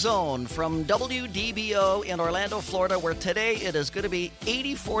Freedom Zone from WDBO in Orlando, Florida, where today it is going to be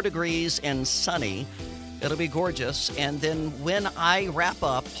 84 degrees and sunny. It'll be gorgeous. And then when I wrap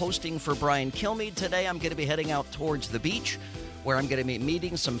up hosting for Brian Kilmeade today, I'm going to be heading out towards the beach where I'm going to be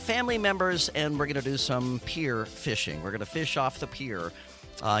meeting some family members, and we're going to do some pier fishing. We're going to fish off the pier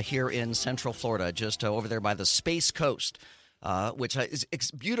here in Central Florida, just over there by the Space Coast, which is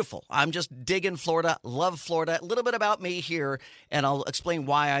beautiful. I'm just digging Florida, love Florida. A little bit about me here, and I'll explain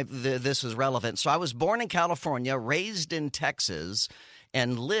why this is relevant. So I was born in California, raised in Texas,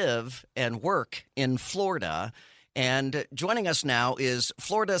 and live and work in Florida. And joining us now is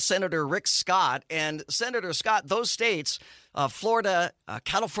Florida Senator Rick Scott. And Senator Scott, those states, Florida,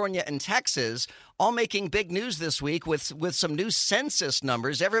 California, and Texas all making big news this week with some new census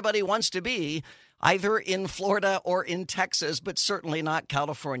numbers. Everybody wants to be either in Florida or in Texas, but certainly not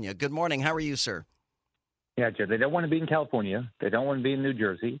California. Good morning. How are you, sir? Yeah, Joe, they don't want to be in California. They don't want to be in New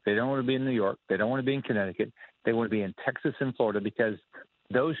Jersey. They don't want to be in New York. They don't want to be in Connecticut. They want to be in Texas and Florida because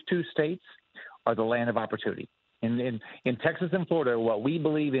those two states are the land of opportunity. In Texas and Florida, what we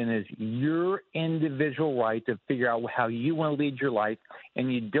believe in is your individual right to figure out how you want to lead your life,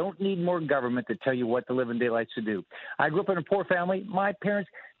 and you don't need more government to tell you what the living daylights to do. I grew up in a poor family. My parents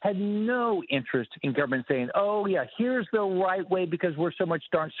had no interest in government saying, oh, yeah, here's the right way because we're so much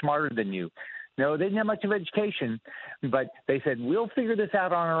darn smarter than you. No, they didn't have much of education, but they said, we'll figure this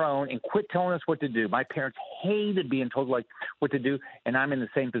out on our own and quit telling us what to do. My parents hated being told what to do, and I'm in the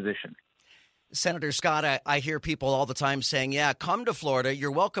same position. Senator Scott, I hear people all the time saying, yeah, come to Florida.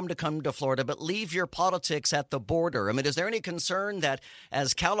 You're welcome to come to Florida, but leave your politics at the border. I mean, is there any concern that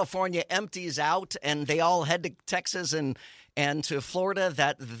as California empties out and they all head to Texas and to Florida,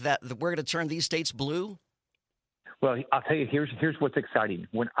 that we're going to turn these states blue? Well, I'll tell you, here's what's exciting.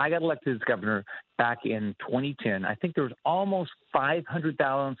 When I got elected as governor back in 2010, I think there was almost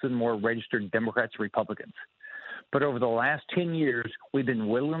 500,000 more registered Democrats and Republicans. But over the last 10 years, we've been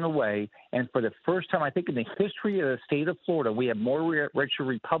whittling away. And for the first time, I think in the history of the state of Florida, we have more registered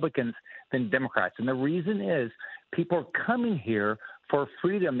Republicans than Democrats. And the reason is people are coming here for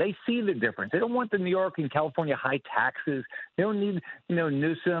freedom. They see the difference. They don't want the New York and California high taxes. They don't need,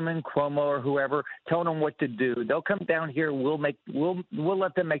 Newsom and Cuomo or whoever telling them what to do. They'll come down here. We'll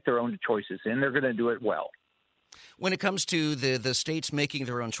let them make their own choices, and they're going to do it well. When it comes to the states making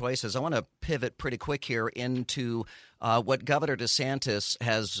their own choices, I want to pivot pretty quick here into what Governor DeSantis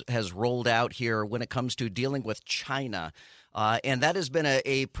has rolled out here when it comes to dealing with China. And that has been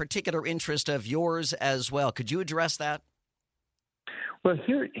a particular interest of yours as well. Could you address that? Well,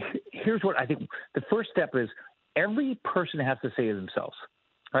 here's what I think. The first step is every person has to say to themselves,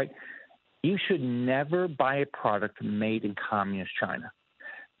 right? You should never buy a product made in communist China.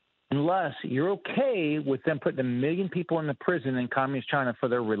 Unless you're okay with them putting 1 million people in the prison in communist China for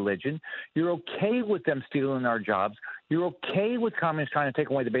their religion, you're okay with them stealing our jobs, you're okay with communist China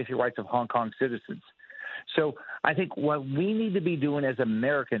taking away the basic rights of Hong Kong citizens. So I think what we need to be doing as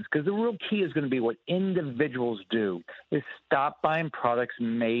Americans, because the real key is going to be what individuals do, is stop buying products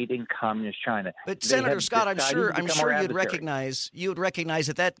made in communist China. But Senator Scott, I'm sure you'd recognize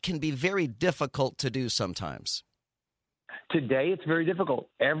that can be very difficult to do sometimes. Today, it's very difficult.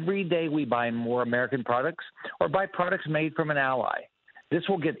 Every day we buy more American products or buy products made from an ally. This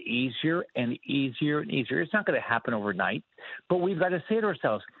will get easier and easier and easier. It's not going to happen overnight, but we've got to say to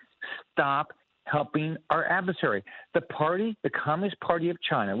ourselves, stop helping our adversary. The Communist Party of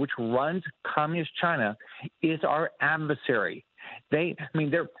China, which runs Communist China, is our adversary. They're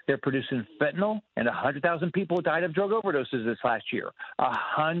producing fentanyl, and 100,000 people died of drug overdoses this last year.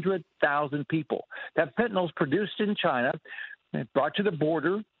 100,000 people. That fentanyl is produced in China, brought to the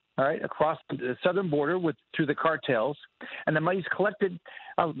border, all right, across the southern border through the cartels, and the money's collected.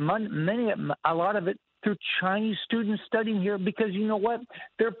 A lot of it through Chinese students studying here because you know what?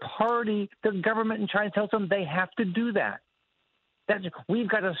 Their government in China tells them they have to do that. We've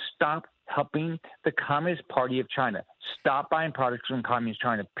got to stop helping the Communist Party of China. Stop buying products from Communist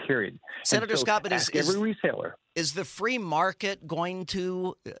China, period. Senator Scott, but every retailer. Is the free market going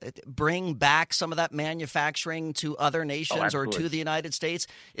to bring back some of that manufacturing to other nations or to the United States?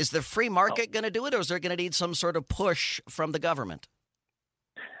 Is the free market going to do it, or is there going to need some sort of push from the government?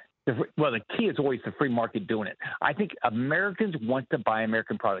 Well, the key is always the free market doing it. I think Americans want to buy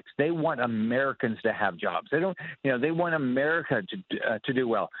American products. They want Americans to have jobs. They don't, they want America to do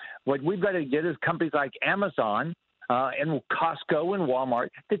well. What we've got to get is companies like Amazon and Costco and Walmart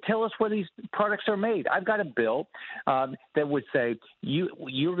to tell us where these products are made. I've got a bill that would say you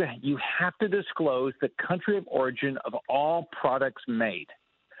have to disclose the country of origin of all products made.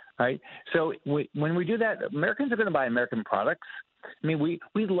 Right. So when we do that, Americans are going to buy American products. I mean, we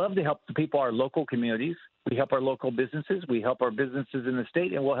love to help the people, our local communities. We help our local businesses. We help our businesses in the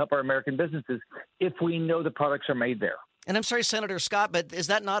state, and we'll help our American businesses if we know the products are made there. And I'm sorry, Senator Scott, but is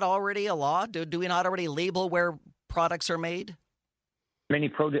that not already a law? Do we not already label where products are made?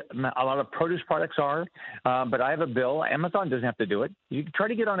 A lot of produce products are, but I have a bill. Amazon doesn't have to do it. You can try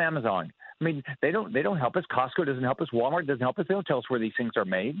to get on Amazon. I mean, they don't help us. Costco doesn't help us. Walmart doesn't help us. They don't tell us where these things are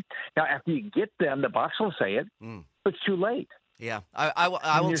made. Now, after you get them, the box will say it, but it's too late. Yeah, I will.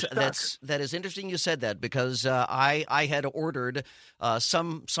 That is interesting you said that because I had ordered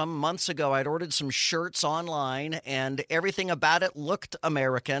some months ago. I'd ordered some shirts online, and everything about it looked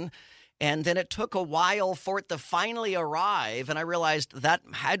American. And then it took a while for it to finally arrive. And I realized that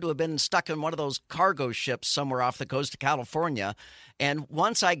had to have been stuck in one of those cargo ships somewhere off the coast of California. And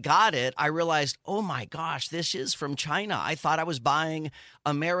once I got it, I realized, oh my gosh, this is from China. I thought I was buying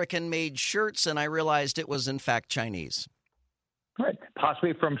American-made shirts, and I realized it was in fact Chinese. Right,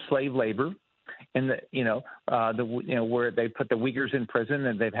 possibly from slave labor, and where they put the Uyghurs in prison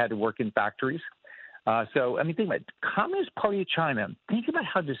and they've had to work in factories. So I mean, think about it. Communist Party of China. Think about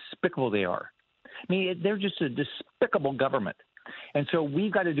how despicable they are. I mean, they're just a despicable government. And so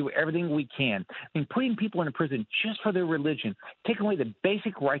we've got to do everything we can. I mean, putting people in prison just for their religion, taking away the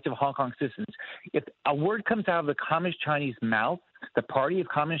basic rights of Hong Kong citizens. If a word comes out of the Communist Chinese mouth, the Party of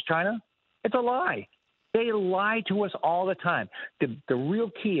Communist China, it's a lie. They lie to us all the time. The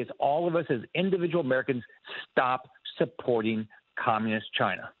real key is all of us as individual Americans stop supporting Communist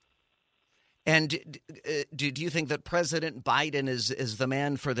China. And do you think that President Biden is the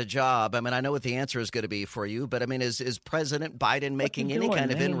man for the job? I mean, I know what the answer is going to be for you, but I mean, is President Biden making any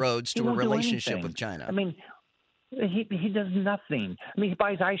kind of inroads to a relationship with China? I mean, he does nothing. I mean, he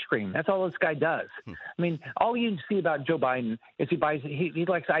buys ice cream. That's all this guy does. I mean, all you see about Joe Biden is he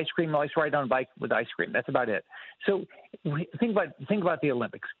likes ice cream. He likes to ride on a bike with ice cream. That's about it. So think about the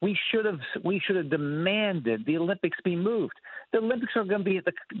Olympics. We should have demanded the Olympics be moved. The Olympics are going to be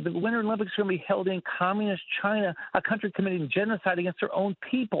the Winter Olympics are going to be held in Communist China, a country committing genocide against their own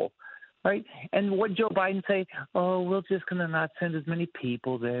people. Right? And what Joe Biden say? Oh, we're just going to not send as many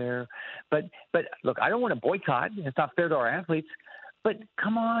people there. But look, I don't want to boycott. It's not fair to our athletes. But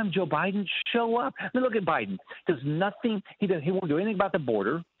come on, Joe Biden, show up. I mean, look at Biden. Does nothing. He won't do anything about the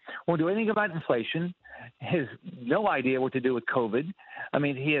border. Won't do anything about inflation. Has no idea what to do with COVID. I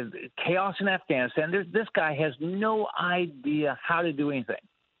mean, he has chaos in Afghanistan. This guy has no idea how to do anything.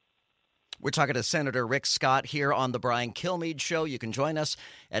 We're talking to Senator Rick Scott here on the Brian Kilmeade Show. You can join us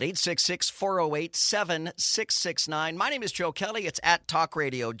at 866-408-7669. My name is Joe Kelly. It's at Talk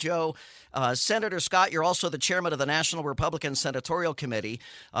Radio Joe. Senator Scott, you're also the chairman of the National Republican Senatorial Committee.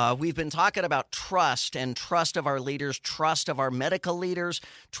 We've been talking about trust and trust of our leaders, trust of our medical leaders,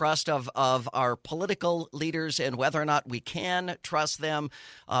 trust of our political leaders, and whether or not we can trust them.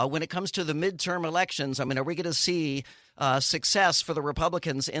 When it comes to the midterm elections, I mean, are we going to see success for the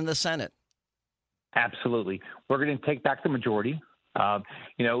Republicans in the Senate? Absolutely. We're going to take back the majority. The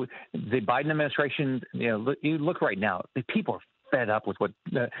Biden administration, you look right now, the people are fed up with what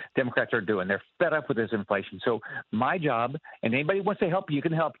the Democrats are doing. They're fed up with this inflation. So my job, and anybody who wants to help, you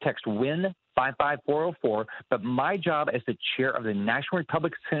can help. Text WIN 55404. But my job as the chair of the National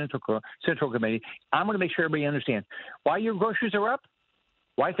Republican Central Committee, I'm going to make sure everybody understands why your groceries are up.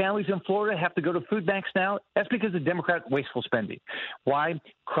 Why families in Florida have to go to food banks now? That's because of Democrat wasteful spending. Why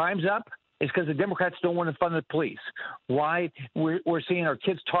crime's up? It's because the Democrats don't want to fund the police. Why we're seeing our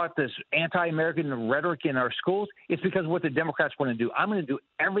kids taught this anti-American rhetoric in our schools? It's because of what the Democrats want to do. I'm going to do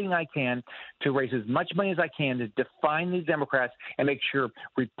everything I can to raise as much money as I can to define these Democrats and make sure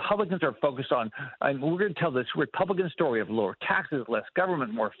Republicans are focused on. And we're going to tell this Republican story of lower taxes, less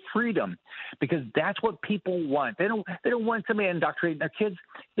government, more freedom, because that's what people want. They don't want somebody indoctrinating their kids.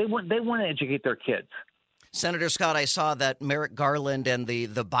 They want to educate their kids. Senator Scott, I saw that Merrick Garland and the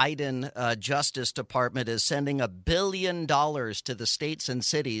Biden Justice Department is sending $1 billion to the states and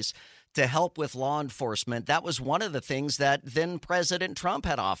cities to help with law enforcement. That was one of the things that then President Trump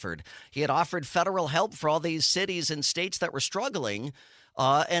had offered. He had offered federal help for all these cities and states that were struggling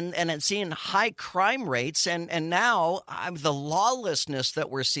and had seen high crime rates. And now the lawlessness that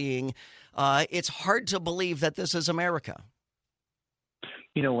we're seeing, it's hard to believe that this is America.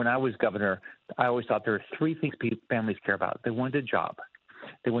 When I was governor, I always thought there are three things families care about. They want a job.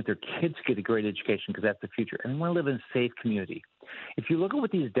 They want their kids to get a great education because that's the future. And they want to live in a safe community. If you look at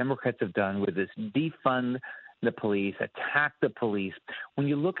what these Democrats have done with this defund the police, attack the police, when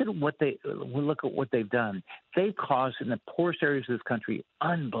you look at what they've done, they've caused in the poorest areas of this country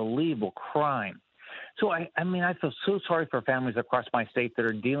unbelievable crime. So, I feel so sorry for families across my state that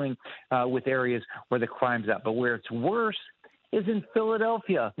are dealing with areas where the crime's up. But where it's worse is in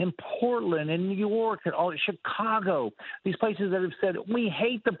Philadelphia, in Portland, in New York, and all Chicago. These places that have said we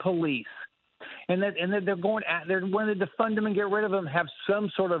hate the police, and that they're wanting to defund them and get rid of them, have some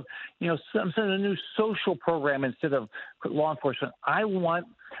sort of some sort of new social program instead of law enforcement. I want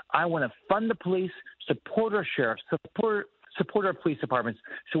to fund the police, support our sheriffs, support our police departments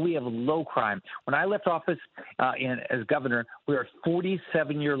so we have low crime. When I left office as governor, we were at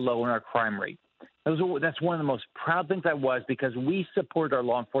 47-year low in our crime rate. That's one of the most proud things I was because we supported our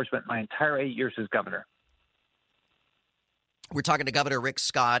law enforcement my entire 8 years as governor. We're talking to Governor Rick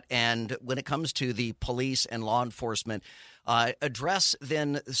Scott, and when it comes to the police and law enforcement, address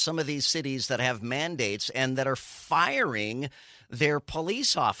then some of these cities that have mandates and that are firing their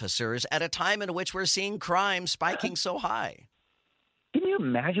police officers at a time in which we're seeing crime spiking so high. Can you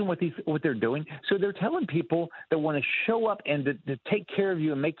imagine what they're doing? So they're telling people that want to show up and to take care of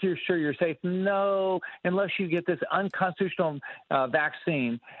you and make sure you're safe. No, unless you get this unconstitutional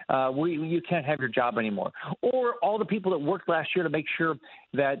vaccine, you can't have your job anymore. Or all the people that worked last year to make sure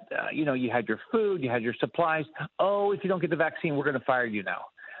that you had your food, you had your supplies. Oh, if you don't get the vaccine, we're going to fire you now.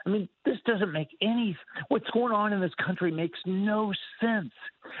 I mean, this doesn't make what's going on in this country makes no sense.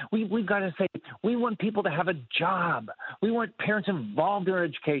 We've got to say, we want people to have a job. We want parents involved in their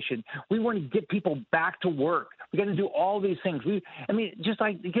education. We want to get people back to work. We got to do all these things. Just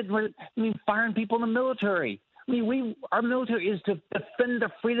like firing people in the military. Our military is to defend the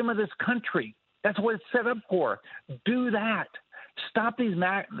freedom of this country. That's what it's set up for. Do that. Stop these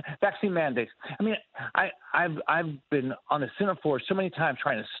vaccine mandates. I mean, I've been on the Senate floor so many times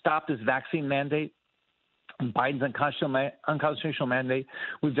trying to stop this vaccine mandate, Biden's unconstitutional mandate.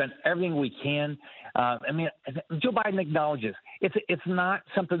 We've done everything we can. Joe Biden acknowledges it's not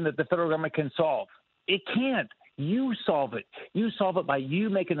something that the federal government can solve. It can't. You solve it. You solve it by you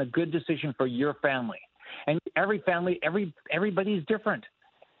making a good decision for your family. And every family, everybody's different.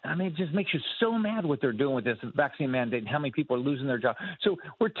 I mean, it just makes you so mad what they're doing with this vaccine mandate and how many people are losing their job. So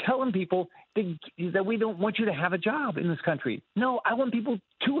we're telling people that we don't want you to have a job in this country. No, I want people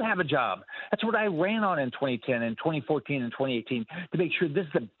to have a job. That's what I ran on in 2010 and 2014 and 2018 to make sure this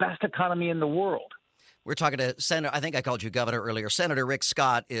is the best economy in the world. We're talking to Senator, I think I called you Governor earlier. Senator Rick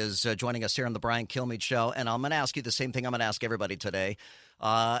Scott is joining us here on the Brian Kilmeade Show, and I'm going to ask you the same thing I'm going to ask everybody today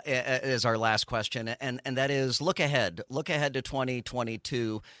as our last question, and that is look ahead to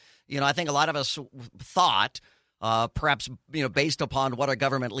 2022. I think a lot of us thought, perhaps, based upon what our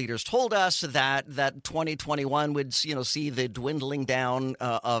government leaders told us, that 2021 would, see the dwindling down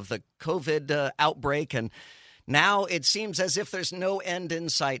of the COVID outbreak, and now it seems as if there's no end in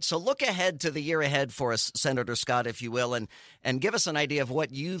sight. So look ahead to the year ahead for us, Senator Scott, if you will, and give us an idea of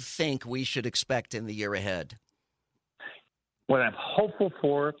what you think we should expect in the year ahead. What I'm hopeful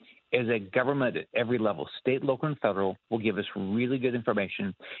for is a government at every level, state, local, and federal, will give us really good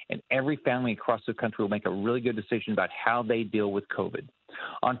information, and every family across the country will make a really good decision about how they deal with COVID.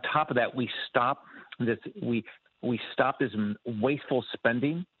 On top of that, we stop this wasteful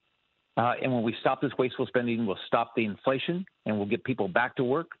spending. And when we stop this wasteful spending, we'll stop the inflation and we'll get people back to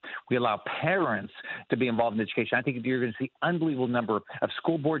work. We allow parents to be involved in education. I think you're going to see an unbelievable number of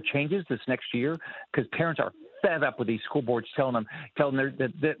school board changes this next year because parents are fed up with these school boards telling them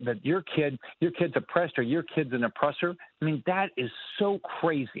that your kid's oppressed or your kid's an oppressor. I mean, that is so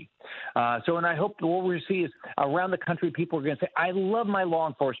crazy. And I hope what we're going to see is around the country, people are going to say, I love my law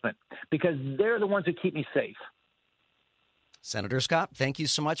enforcement because they're the ones that keep me safe. Senator Scott, thank you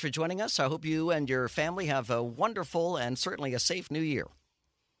so much for joining us. I hope you and your family have a wonderful and certainly a safe new year.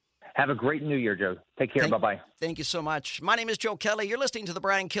 Have a great new year, Joe. Take care. Bye-bye. Thank you so much. My name is Joe Kelly. You're listening to The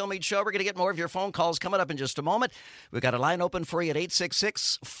Brian Kilmeade Show. We're going to get more of your phone calls coming up in just a moment. We've got a line open for you at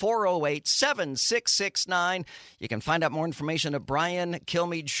 866-408-7669. You can find out more information at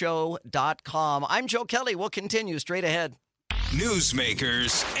briankilmeadshow.com. I'm Joe Kelly. We'll continue straight ahead.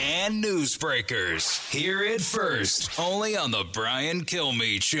 Newsmakers and newsbreakers. Hear it first, only on The Brian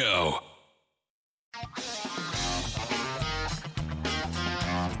Kilmeade Show.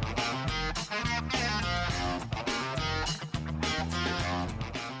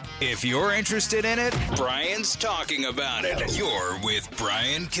 If you're interested in it, Brian's talking about it. You're with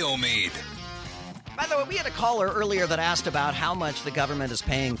Brian Kilmeade. By the way, we had a caller earlier that asked about how much the government is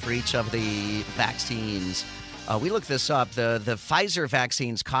paying for each of the vaccines. We looked this up. The Pfizer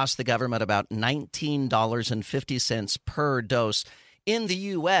vaccines cost the government about $19.50 per dose in the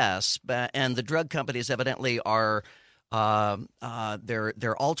U.S., and the drug companies evidently are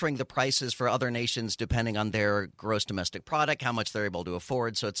they're altering the prices for other nations depending on their gross domestic product, how much they're able to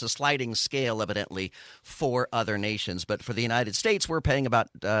afford. So it's a sliding scale, evidently, for other nations. But for the United States, we're paying about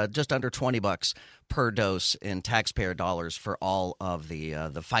just under $20 per dose in taxpayer dollars for all of the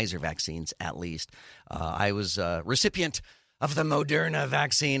Pfizer vaccines, at least. I was a recipient of the Moderna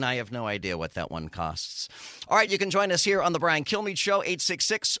vaccine. I have no idea what that one costs. All right, you can join us here on the Brian Kilmeade Show,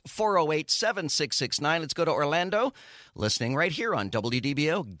 866-408-7669. Let's go to Orlando, listening right here on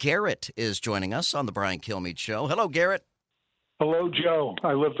WDBO. Garrett is joining us on the Brian Kilmeade Show. Hello, Garrett. Hello, Joe.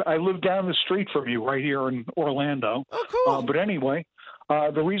 I live down the street from you right here in Orlando. Oh, cool. But anyway,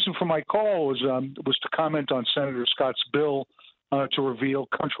 the reason for my call was to comment on Senator Scott's bill to reveal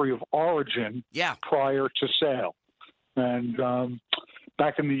country of origin prior to sale. And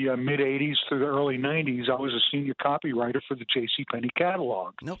back in the mid 80s through the early 90s, I was a senior copywriter for the JCPenney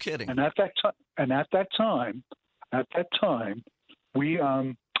catalog. No kidding. And at that time, we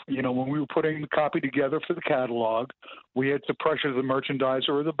when we were putting the copy together for the catalog, we had to pressure the merchandiser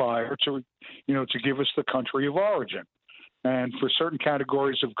or the buyer to give us the country of origin. And for certain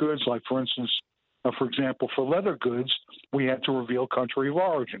categories of goods, like for instance, for example, for leather goods, we had to reveal country of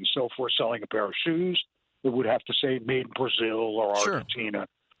origin. So if we're selling a pair of shoes, it would have to say made in Brazil or Argentina,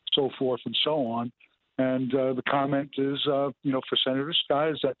 so forth and so on. And the comment is, for Senator Scott,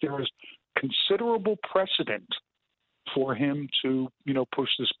 is that there is considerable precedent for him to, push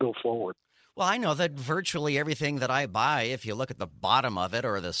this bill forward. Well, I know that virtually everything that I buy, if you look at the bottom of it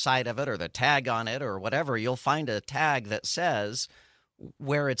or the side of it or the tag on it or whatever, you'll find a tag that says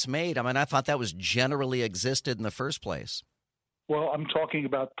where it's made. I mean, I thought that was generally existed in the first place. Well, I'm talking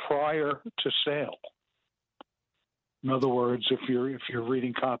about prior to sale. In other words, if you're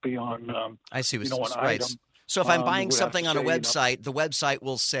reading copy on I see what an right. item. So if I'm buying it would something have on to a say, website, the website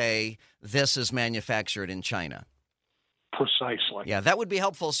will say this is manufactured in China. Precisely. Yeah, that would be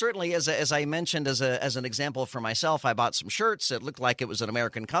helpful. Certainly, as I mentioned, as an example for myself, I bought some shirts. It looked like it was an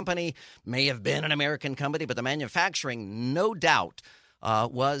American company, may have been an American company, but the manufacturing, no doubt,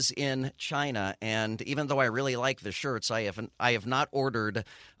 was in China. And even though I really like the shirts, I have not ordered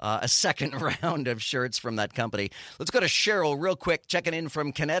a second round of shirts from that company. Let's go to Cheryl real quick, checking in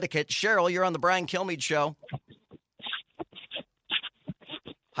from Connecticut. Cheryl, you're on the Brian Kilmeade Show.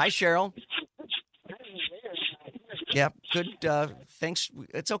 Hi, Cheryl. Yeah, good. Thanks.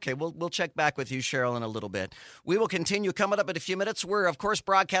 It's okay. We'll check back with you, Cheryl, in a little bit. We will continue coming up in a few minutes. We're, of course,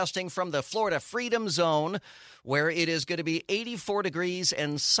 broadcasting from the Florida Freedom Zone, where it is going to be 84 degrees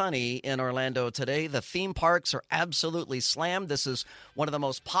and sunny in Orlando today. The theme parks are absolutely slammed. This is one of the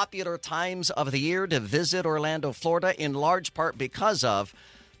most popular times of the year to visit Orlando, Florida, in large part because of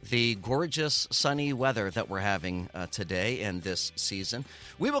the gorgeous sunny weather that we're having today and this season.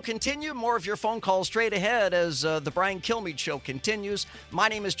 We will continue more of your phone calls straight ahead as the Brian Kilmeade Show continues. My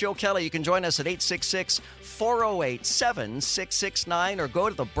name is Joe Kelly. You can join us at 866-408-7669 or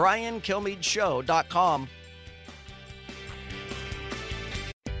go to thebriankilmeadshow.com.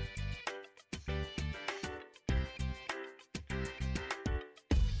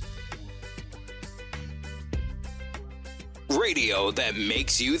 Radio that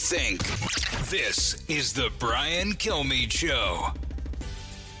makes you think. This is the Brian Kilmeade Show.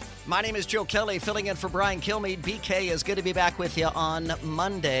 My name is Joe Kelly, filling in for Brian Kilmeade. BK is good to be back with you on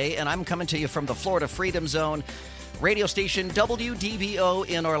Monday, and I'm coming to you from the Florida Freedom Zone radio station WDBO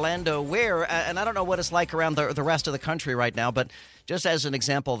in Orlando, where, and I don't know what it's like around the rest of the country right now, but just as an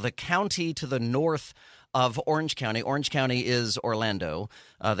example, the county to the north of Orange County. Orange County is Orlando.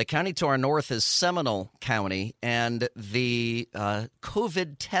 The county to our north is Seminole County, and the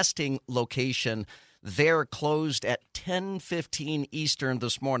COVID testing location there closed at 10:15 Eastern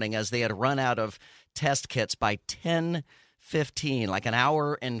this morning as they had run out of test kits by 10:15, like an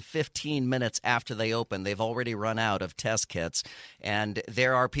hour and 15 minutes after they opened. They've already run out of test kits, and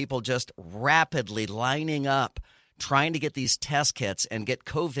there are people just rapidly lining up trying to get these test kits and get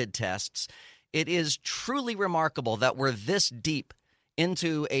COVID tests. It is truly remarkable that we're this deep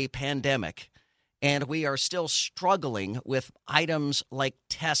into a pandemic and we are still struggling with items like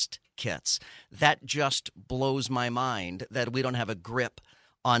test kits. That just blows my mind that we don't have a grip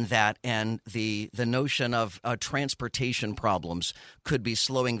on that, and the notion of transportation problems could be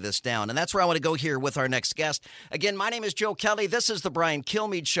slowing this down. And that's where I want to go here with our next guest. Again, my name is Joe Kelly. This is the Brian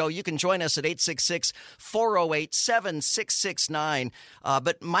Kilmeade Show. You can join us at 866-408-7669.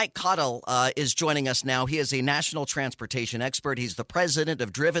 But Mike Cottle is joining us now. He is a national transportation expert. He's the president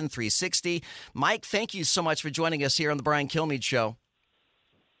of Driven 360. Mike, thank you so much for joining us here on the Brian Kilmeade Show.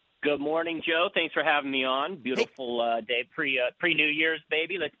 Good morning, Joe. Thanks for having me on. Beautiful day, pre-New Year's,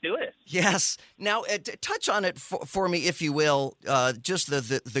 baby. Let's do it. Yes. Now, touch on it for me, if you will, just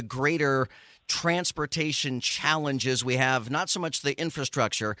the greater transportation challenges we have, not so much the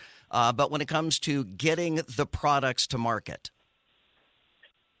infrastructure, but when it comes to getting the products to market.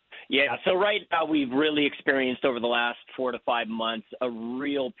 Yeah, so right now we've really experienced over the last 4 to 5 months a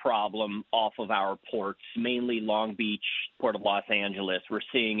real problem off of our ports, mainly Long Beach, Port of Los Angeles. We're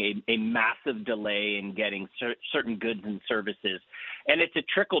seeing a massive delay in getting certain goods and services. And it's a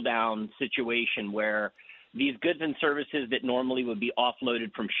trickle-down situation where these goods and services that normally would be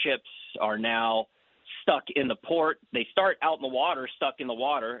offloaded from ships are now stuck in the port. They start out in the water, stuck in the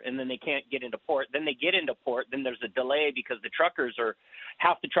water, and then they can't get into port. Then they get into port. Then there's a delay because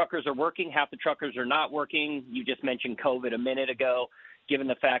half the truckers are working, half the truckers are not working. You just mentioned COVID a minute ago. Given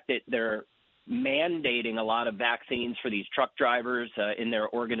the fact that they're mandating a lot of vaccines for these truck drivers in their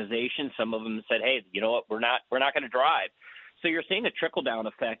organization. Some of them said, hey, you know what, we're not going to drive. So you're seeing a trickle-down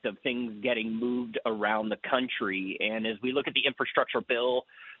effect of things getting moved around the country. And as we look at the infrastructure bill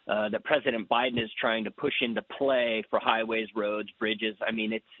that President Biden is trying to push into play for highways, roads, bridges, I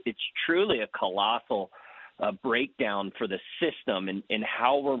mean, it's truly a colossal breakdown for the system and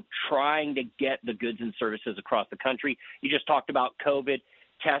how we're trying to get the goods and services across the country. You just talked about COVID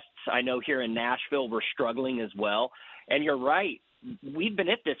tests. I know here in Nashville we're struggling as well. And you're right. We've been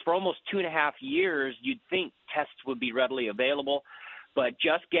at this for almost 2.5 years. You'd think tests would be readily available, but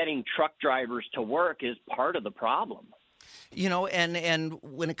just getting truck drivers to work is part of the problem. You know, and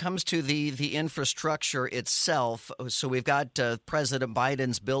when it comes to the infrastructure itself, so we've got President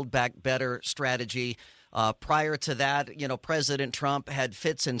Biden's Build Back Better strategy. Prior to that, you know, President Trump had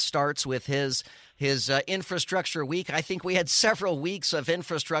fits and starts with his infrastructure week. I think we had several weeks of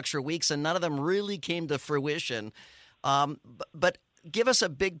infrastructure weeks, and none of them really came to fruition. But give us a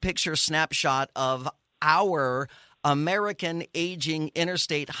big picture snapshot of our American aging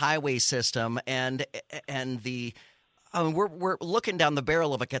interstate highway system and the. I mean, we're looking down the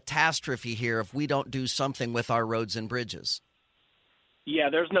barrel of a catastrophe here if we don't do something with our roads and bridges. Yeah,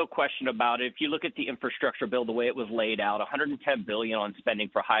 there's no question about it. If you look at the infrastructure bill, the way it was laid out, $110 billion on spending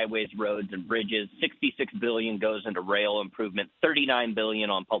for highways, roads, and bridges, $66 billion goes into rail improvement, $39 billion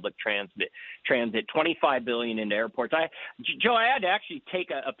on public transit, $25 billion into airports. Joe, I had to actually take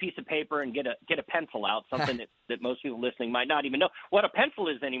a piece of paper and get a pencil out, something that most people listening might not even know what a pencil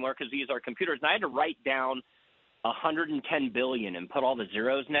is anymore because we use our computers. And I had to write down $110 billion and put all the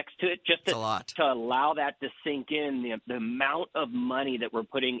zeros next to it just to allow that to sink in, the amount of money that we're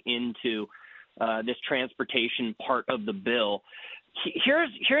putting into this transportation part of the bill.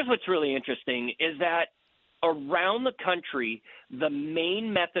 Here's what's really interesting is that around the country, the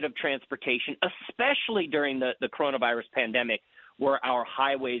main method of transportation, especially during the coronavirus pandemic, were our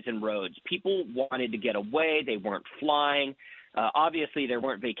highways and roads. People wanted to get away. They weren't flying. Obviously, there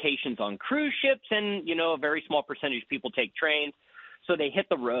weren't vacations on cruise ships, and, you know, a very small percentage of people take trains. So they hit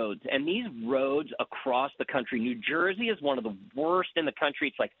the roads. And these roads across the country, New Jersey is one of the worst in the country.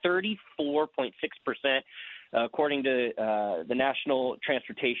 It's like 34.6%, according to the National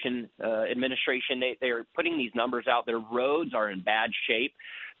Transportation Administration. They're putting these numbers out. Their roads are in bad shape.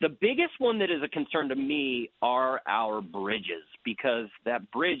 The biggest one that is a concern to me are our bridges, because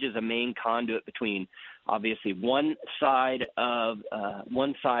that bridge is a main conduit between obviously one side of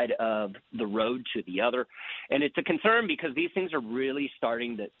the road to the other. And it's a concern because these things are really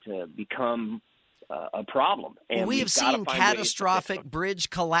starting to become a problem. And we have seen catastrophic bridge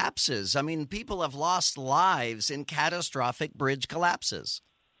collapses. I mean, people have lost lives in catastrophic bridge collapses.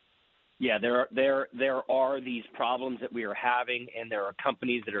 Yeah, there are these problems that we are having, and there are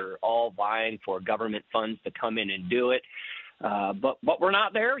companies that are all vying for government funds to come in and do it. But we're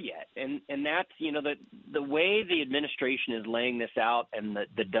not there yet. And that's, you know, the way the administration is laying this out and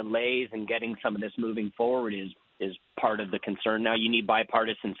the delays in getting some of this moving forward is part of the concern. Now you need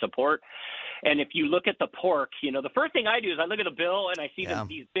bipartisan support. And if you look at the pork, you know, the first thing I do is I look at the bill and I see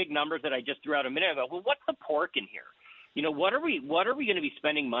these big numbers that I just threw out a minute ago. Well, what's the pork in here? You know, what are we going to be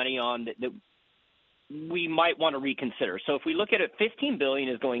spending money on that we might want to reconsider? So if we look at it, $15 billion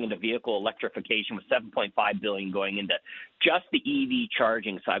is going into vehicle electrification, with $7.5 billion going into just the EV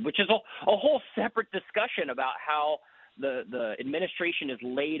charging side, which is a whole separate discussion about how the administration has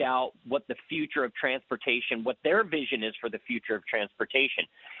laid out what the future of transportation, what their vision is for the future of transportation.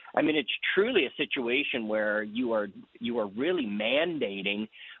 I mean, it's truly a situation where you are really mandating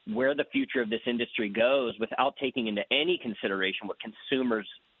where the future of this industry goes without taking into any consideration what consumers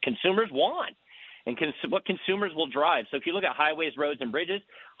want and what consumers will drive. So if you look at highways, roads, and bridges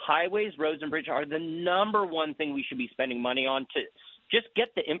are the number one thing we should be spending money on to just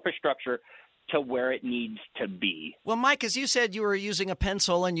get the infrastructure to where it needs to be. Well, Mike, as you said, you were using a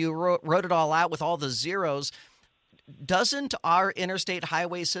pencil and you wrote it all out with all the zeros. Doesn't our interstate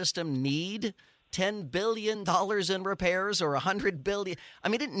highway system need $10 billion in repairs or $100 billion? I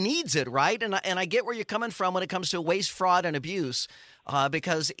mean, it needs it, right? And I get where you're coming from when it comes to waste, fraud, and abuse,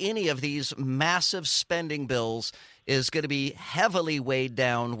 because any of these massive spending bills is going to be heavily weighed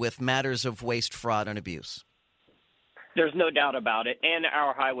down with matters of waste, fraud, and abuse. There's no doubt about it. And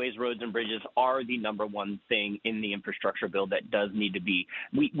our highways, roads, and bridges are the number one thing in the infrastructure bill that does need to be.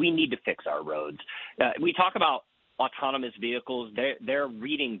 We need to fix our roads. We talk about autonomous vehicles. They're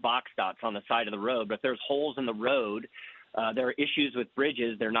reading box dots on the side of the road, but if there's holes in the road, there are issues with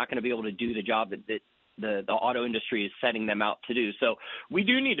bridges. They're not going to be able to do the job that the auto industry is setting them out to do. So we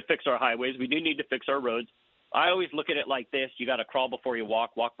do need to fix our highways. We do need to fix our roads. I always look at it like this. You got to crawl before you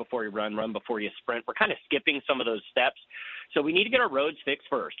walk before you run before you sprint. We're kind of skipping some of those steps. So we need to get our roads fixed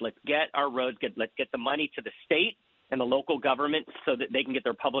first. Let's get our roads, let's get the money to the state and the local government so that they can get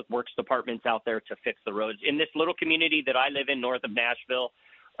their public works departments out there to fix the roads. In this little community that I live in north of Nashville,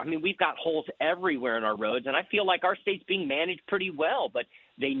 I mean, we've got holes everywhere in our roads, and I feel like our state's being managed pretty well, but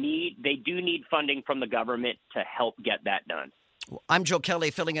they do need funding from the government to help get that done. I'm Joe Kelly,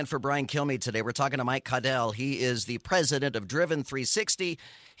 filling in for Brian Kilmeade today. We're talking to Mike Caudell. He is the president of Driven 360.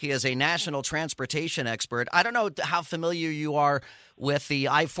 He is a national transportation expert. I don't know how familiar you are with the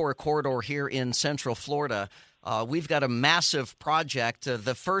I-4 corridor here in Central Florida. We've got a massive project,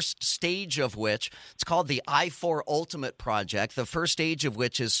 the first stage of which, it's called the I-4 Ultimate Project, the first stage of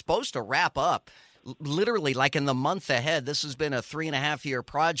which is supposed to wrap up literally like in the month ahead. This has been a 3.5-year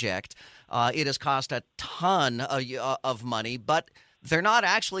project. It has cost a ton of money, but they're not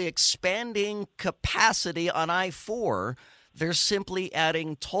actually expanding capacity on I-4. They're simply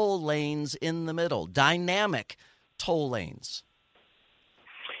adding toll lanes in the middle, dynamic toll lanes.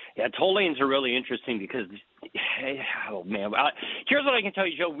 Yeah, toll lanes are really interesting because, oh man, here's what I can tell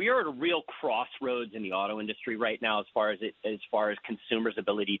you, Joe. We are at a real crossroads in the auto industry right now as far as consumers'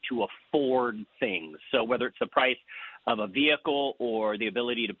 ability to afford things. So whether it's the price of a vehicle or the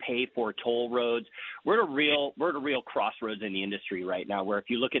ability to pay for toll roads, we're at a real crossroads in the industry right now. Where if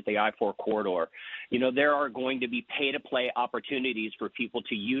you look at the I-4 corridor, you know there are going to be pay-to-play opportunities for people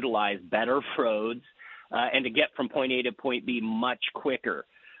to utilize better roads and to get from point A to point B much quicker.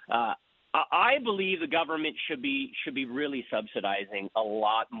 I believe the government should be really subsidizing a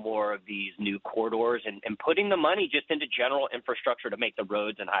lot more of these new corridors and putting the money just into general infrastructure to make the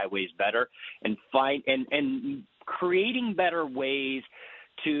roads and highways better and creating better ways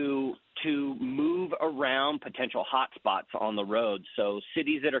to move around potential hot spots on the road. So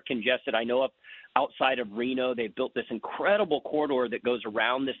cities that are congested, I know up outside of Reno, they've built this incredible corridor that goes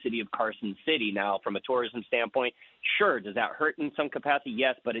around the city of Carson City. Now, from a tourism standpoint, sure, does that hurt in some capacity?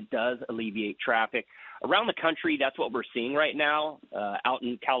 Yes, but it does alleviate traffic. Around the country, that's what we're seeing right now. Out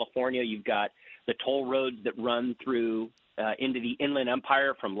in California, you've got the toll roads that run through into the Inland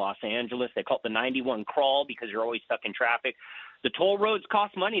Empire from Los Angeles. They call it the 91 crawl because you're always stuck in traffic. The toll roads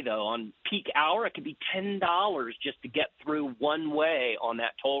cost money, though. On peak hour, it could be $10 just to get through one way on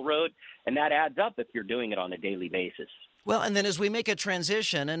that toll road, and that adds up if you're doing it on a daily basis. Well, and then as we make a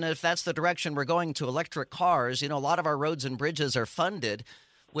transition, and if that's the direction we're going to electric cars, you know, a lot of our roads and bridges are funded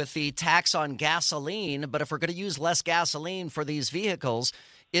with the tax on gasoline. But if we're going to use less gasoline for these vehicles,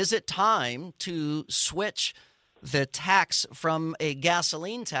 is it time to switch the tax from a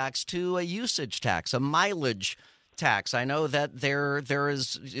gasoline tax to a usage tax, a mileage tax? I know that there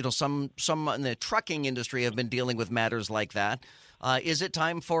is, you know, some in the trucking industry have been dealing with matters like that. Is it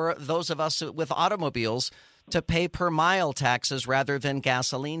time for those of us with automobiles to pay per mile taxes rather than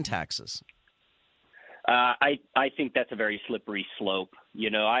gasoline taxes? I think that's a very slippery slope. You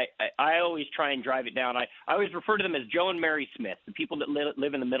know, I always try and drive it down. I always refer to them as Joe and Mary Smith, the people that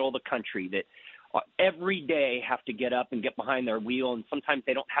live in the middle of the country that every day have to get up and get behind their wheel, and sometimes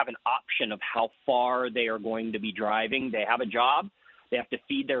they don't have an option of how far they are going to be driving. They have a job, they have to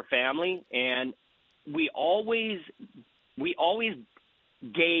feed their family, and we always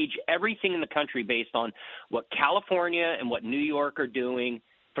gauge everything in the country based on what California and what New York are doing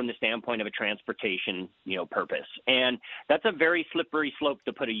from the standpoint of a transportation, you know, purpose. And that's a very slippery slope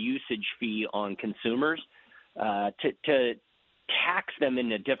to put a usage fee on consumers to tax them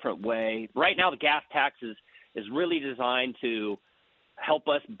in a different way. Right now, the gas tax is really designed to help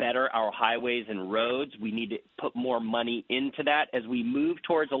us better our highways and roads. We need to put more money into that as we move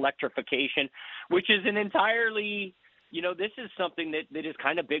towards electrification, which is an entirely, you know, this is something that is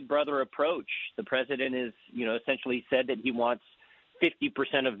kind of big brother approach. The president is, you know, essentially said that he wants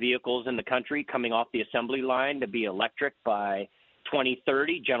 50% of vehicles in the country coming off the assembly line to be electric by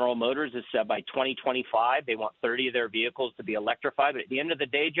 2030. General Motors has said by 2025 they want 30 of their vehicles to be electrified. But at the end of the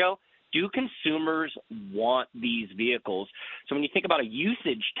day, Joe, do consumers want these vehicles? So when you think about a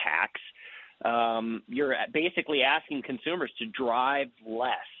usage tax, you're basically asking consumers to drive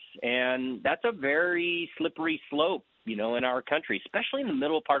less. And that's a very slippery slope, you know, in our country, especially in the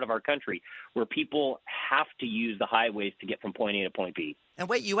middle part of our country where people have to use the highways to get from point A to point B. And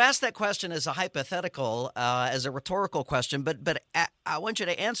wait, you asked that question as a hypothetical, as a rhetorical question, but I want you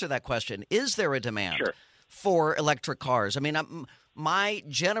to answer that question. Is there a demand for electric cars? I mean, my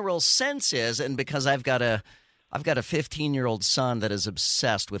general sense is, and because I've got a 15-year-old son that is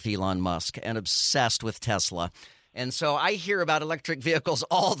obsessed with Elon Musk and obsessed with Tesla, and so I hear about electric vehicles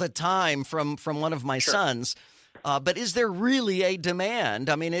all the time from one of my sons. But is there really a demand?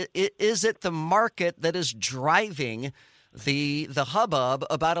 I mean, is it the market that is driving the hubbub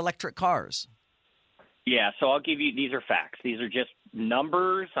about electric cars? Yeah, so I'll give you, these are facts. These are just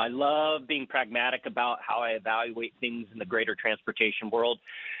numbers. I love being pragmatic about how I evaluate things in the greater transportation world.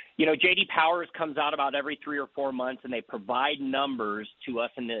 You know, J.D. Powers comes out about every 3 or 4 months, and they provide numbers to us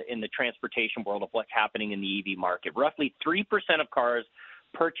in the transportation world of what's happening in the EV market. Roughly 3% of cars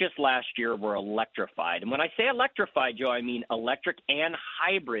purchased last year were electrified. And when I say electrified, Joe, I mean electric and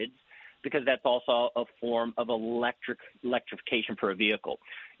hybrids, because that's also a form of electrification for a vehicle.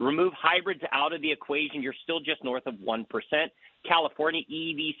 Remove hybrids out of the equation, you're still just north of 1%. California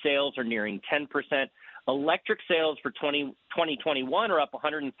EV sales are nearing 10%. Electric sales for 2021 are up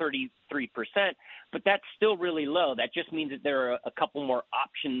 133%, but that's still really low. That just means that there are a couple more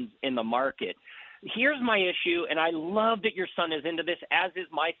options in the market. Here's my issue, and I love that your son is into this, as is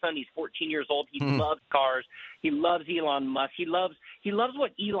my son. He's 14 years old. He loves cars. He loves Elon Musk. He loves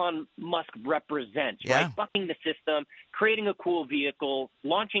what Elon Musk represents, right? Bucking the system, creating a cool vehicle,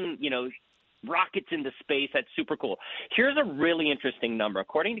 launching, rockets into space. That's super cool. Here's a really interesting number.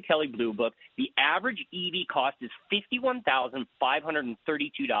 According to Kelley Blue Book, the average EV cost is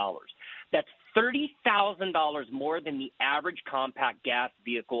 $51,532. That's $30,000 more than the average compact gas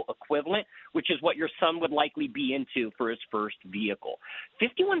vehicle equivalent, which is what your son would likely be into for his first vehicle.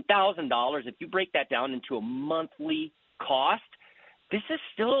 $51,000, if you break that down into a monthly cost, this is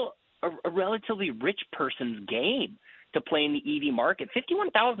still a relatively rich person's game to play in the EV market.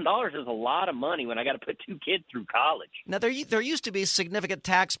 $51,000 is a lot of money when I got to put 2 kids through college. Now, there used to be significant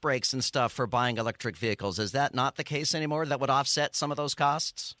tax breaks and stuff for buying electric vehicles. Is that not the case anymore? That would offset some of those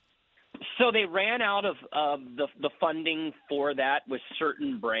costs? So they ran out of the funding for that with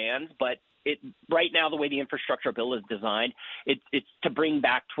certain brands, but right now the way the infrastructure bill is designed, it's to bring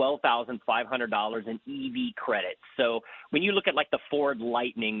back $12,500 in EV credits. So when you look at like the Ford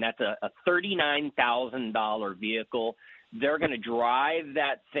Lightning, that's a $39,000 vehicle. They're going to drive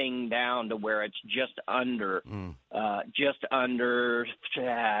that thing down to where it's just under,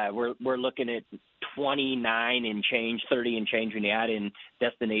 we're looking at 29 and change, 30 and change when you add in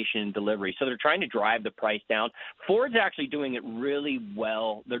destination and delivery. So they're trying to drive the price down. Ford's actually doing it really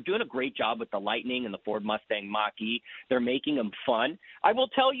well. They're doing a great job with the Lightning and the Ford Mustang Mach-E. They're making them fun. I will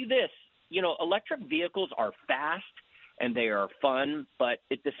tell you this, electric vehicles are fast and they are fun, but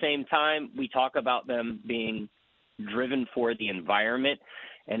at the same time, we talk about them being driven for the environment,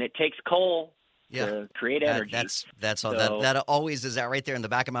 and it takes coal to create energy. That always is that right there in the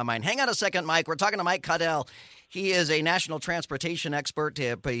back of my mind. Hang on a second, Mike. We're talking to Mike Caudell. He is a national transportation expert.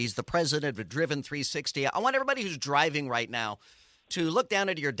 He's the president of Driven 360. I want everybody who's driving right now to look down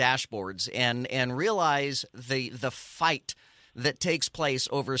at your dashboards and realize the fight that takes place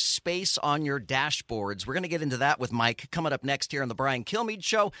over space on your dashboards. We're going to get into that with Mike coming up next here on the Brian Kilmeade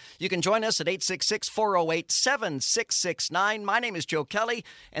Show. You can join us at 866-408-7669. My name is Joe Kelly,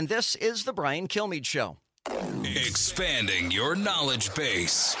 and this is the Brian Kilmeade Show. Expanding your knowledge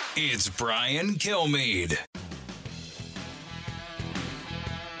base. It's Brian Kilmeade.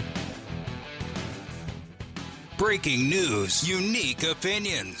 Breaking news, unique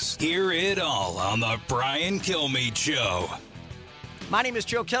opinions. Hear it all on the Brian Kilmeade Show. My name is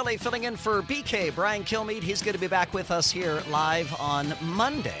Joe Kelly, filling in for BK Brian Kilmeade. He's going to be back with us here live on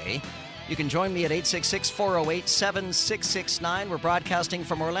Monday. You can join me at 866-408-7669. We're broadcasting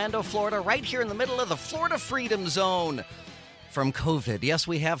from Orlando, Florida, right here in the middle of the Florida Freedom Zone from COVID. Yes,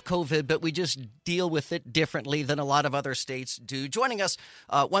 we have COVID, but we just deal with it differently than a lot of other states do. Joining us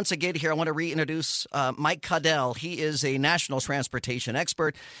once again here, I want to reintroduce Mike Caudell. He is a national transportation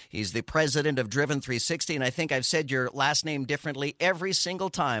expert. He's the president of Driven 360, and I think I've said your last name differently every single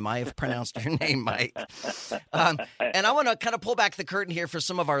time I have pronounced your name, Mike. And I want to kind of pull back the curtain here for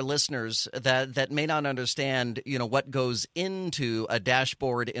some of our listeners that may not understand, what goes into a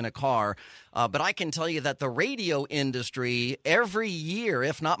dashboard in a car. But I can tell you that the radio industry every year,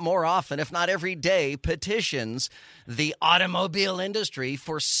 if not more often, if not every day, petitions the automobile industry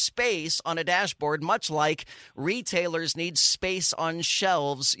for space on a dashboard, much like retailers need space on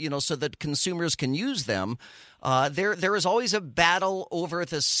shelves, so that consumers can use them. There is always a battle over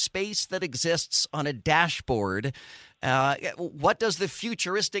the space that exists on a dashboard. What does the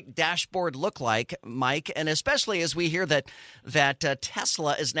futuristic dashboard look like, Mike? And especially as we hear that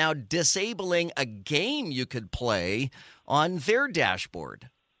Tesla is now disabling a game you could play on their dashboard.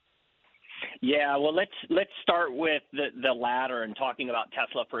 Yeah, well, let's start with the latter and talking about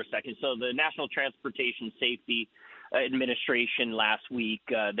Tesla for a second. So the National Transportation Safety Administration last week,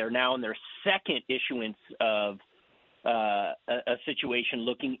 they're now in their second issuance of a situation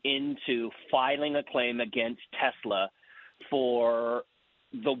looking into filing a claim against Tesla for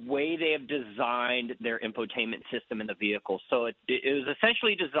the way they have designed their infotainment system in the vehicle. So it was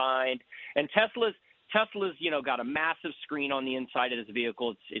essentially designed, and Tesla's got a massive screen on the inside of this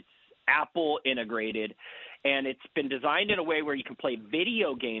vehicle. It's Apple integrated, and it's been designed in a way where you can play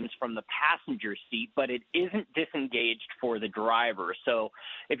video games from the passenger seat, but it isn't disengaged for the driver. So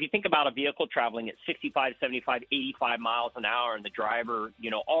if you think about a vehicle traveling at 65, 75, 85 miles an hour, and the driver,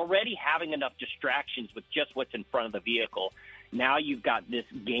 already having enough distractions with just what's in front of the vehicle, now you've got this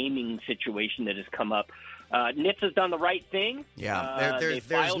gaming situation that has come up. NHTSA's done the right thing. Yeah,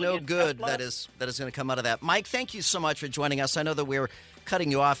 there's no good that is going to come out of that. Mike, thank you so much for joining us. I know that we're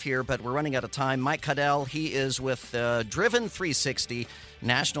cutting you off here, but we're running out of time. Mike Caudell, he is with Driven 360,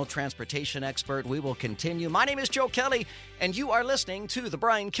 national transportation expert. We will continue. My name is Joe Kelly, and you are listening to The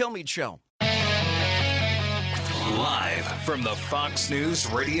Brian Kilmeade Show. Live from the Fox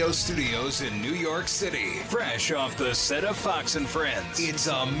News radio studios in New York City, fresh off the set of Fox and Friends, it's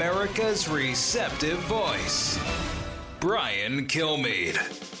America's receptive voice, Brian Kilmeade.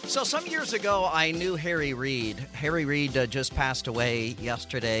 So some years ago, I knew Harry Reid. Harry Reid just passed away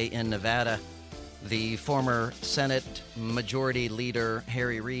yesterday in Nevada. The former Senate Majority Leader,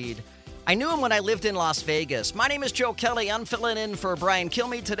 Harry Reid. I knew him when I lived in Las Vegas. My name is Joe Kelly. I'm filling in for Brian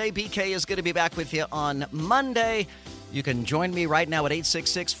Kilmeade today. BK is going to be back with you on Monday. You can join me right now at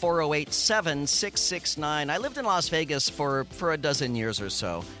 866-408-7669. I lived in Las Vegas for a dozen years or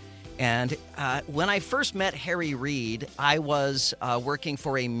so. And when I first met Harry Reid, I was working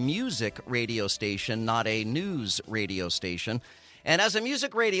for a music radio station, not a news radio station. And as a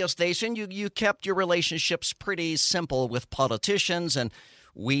music radio station, you kept your relationships pretty simple with politicians, and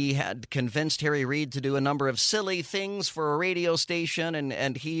we had convinced Harry Reid to do a number of silly things for a radio station,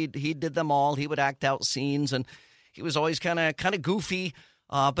 and he did them all. He would act out scenes, and he was always kind of goofy.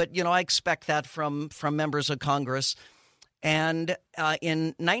 But I expect that from members of Congress. And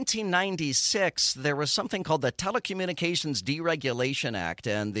in 1996, there was something called the Telecommunications Deregulation Act,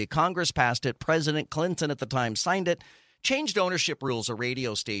 and the Congress passed it. President Clinton at the time signed it, changed ownership rules of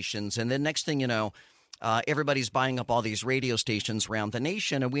radio stations, and then next thing you know, everybody's buying up all these radio stations around the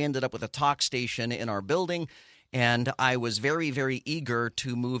nation, and we ended up with a talk station in our building, and I was very, very eager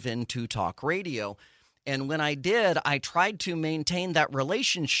to move into talk radio. And when I did, I tried to maintain that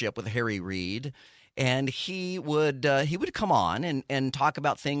relationship with Harry Reid, and he would come on and talk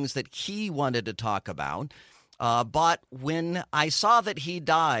about things that he wanted to talk about. But when I saw that he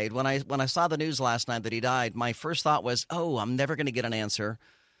died, when I saw the news last night that he died, my first thought was, I'm never going to get an answer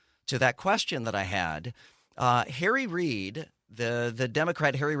to that question that I had. Harry Reid, the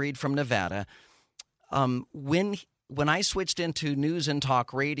Democrat Harry Reid from Nevada, when I switched into news and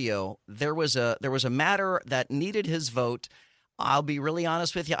talk radio, there was a matter that needed his vote. I'll be really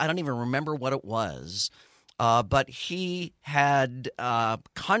honest with you, I don't even remember what it was. But he had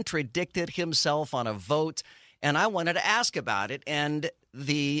contradicted himself on a vote, and I wanted to ask about it, and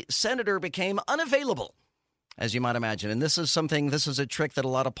the senator became unavailable, as you might imagine. And this is a trick that a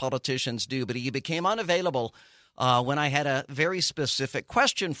lot of politicians do, but he became unavailable when I had a very specific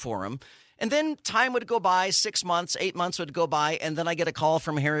question for him. And then time would go by, 6 months, 8 months would go by, and then I get a call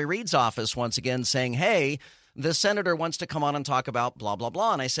from Harry Reid's office once again saying, hey, the senator wants to come on and talk about blah, blah,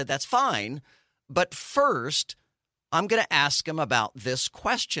 blah. And I said, that's fine. But first, I'm going to ask him about this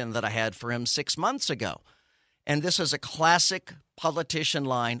question that I had for him 6 months ago. And this is a classic politician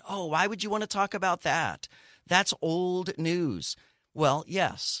line. Oh, why would you want to talk about that? That's old news. Well,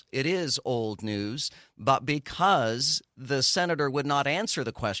 yes, it is old news, but because the senator would not answer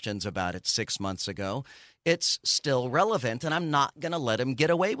the questions about it 6 months ago, it's still relevant, and I'm not going to let him get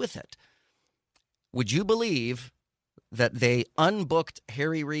away with it. Would you believe that they unbooked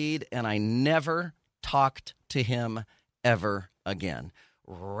Harry Reid and I never talked to him ever again?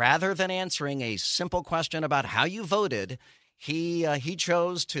 Rather than answering a simple question about how you voted, he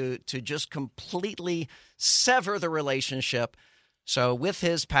chose to just completely sever the relationship. So with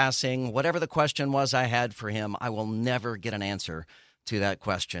his passing, whatever the question was I had for him, I will never get an answer to that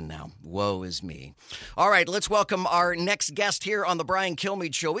question now. Woe is me. All right, let's welcome our next guest here on the Brian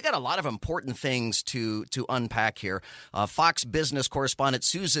Kilmeade Show. We got a lot of important things to unpack here. Fox business correspondent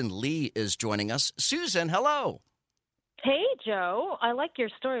Susan Lee is joining us. Susan, hello. Hey, Joe. I like your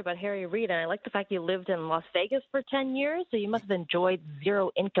story about Harry Reid, and I like the fact you lived in Las Vegas for 10 years, so you must have enjoyed zero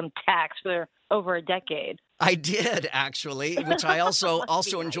income tax for over a decade. I did, actually, which I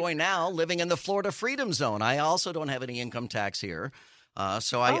also enjoy now, living in the Florida Freedom Zone. I also don't have any income tax here.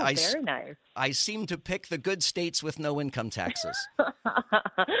 Very nice. I seem to pick the good states with no income taxes.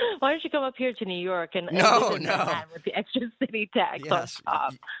 Why don't you come up here to New York and No. with the extra city tax on Yes,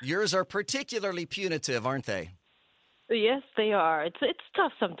 top? yours are particularly punitive, aren't they? Yes, they are. It's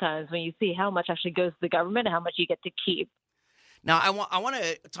tough sometimes when you see how much actually goes to the government and how much you get to keep. Now, I want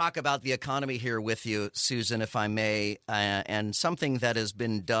to talk about the economy here with you, Susan, if I may, and something that has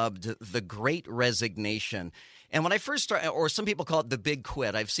been dubbed the Great Resignation. And when I first started, or some people call it the Big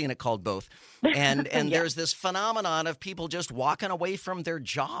Quit, I've seen it called both. And there's this phenomenon of people just walking away from their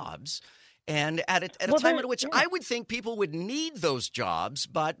jobs. And at a time at which I would think people would need those jobs,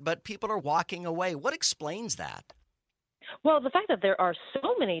 but people are walking away. What explains that? Well, the fact that there are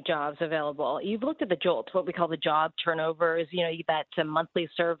so many jobs available, you've looked at the JOLTS, what we call the job turnovers, that monthly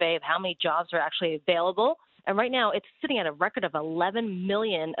survey of how many jobs are actually available. And right now it's sitting at a record of 11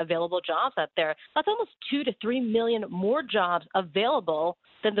 million available jobs out there. That's almost 2 to 3 million more jobs available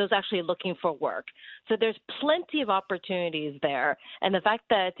than those actually looking for work. So there's plenty of opportunities there. And the fact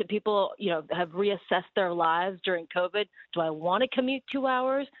that people, have reassessed their lives during COVID, do I want to commute 2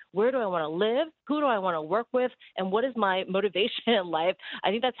 hours? Where do I want to live? Who do I want to work with? And what is my motivation in life? I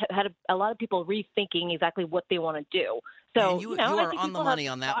think that's had a lot of people rethinking exactly what they want to do. So you are on the money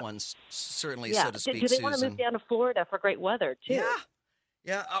on that one, certainly, so to speak, do they Susan. want to move down to Florida for great weather, too?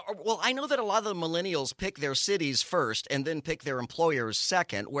 Yeah. Well, I know that a lot of the millennials pick their cities first and then pick their employers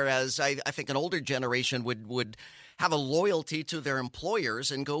second, whereas I think an older generation would have a loyalty to their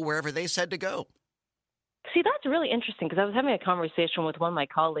employers and go wherever they said to go. See, that's really interesting because I was having a conversation with one of my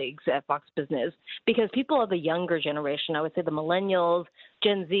colleagues at Fox Business because people of the younger generation, I would say the millennials,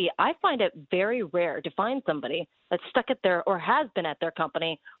 Gen Z, I find it very rare to find somebody that's stuck at their or has been at their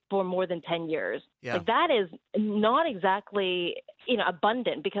company for more than 10 years. Yeah. Like that is not exactly,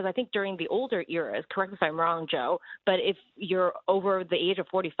 abundant because I think during the older eras, correct me if I'm wrong, Joe, but if you're over the age of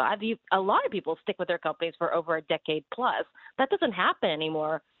 45, a lot of people stick with their companies for over a decade plus. That doesn't happen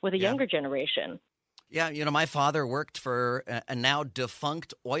anymore with a younger generation. Yeah, my father worked for a now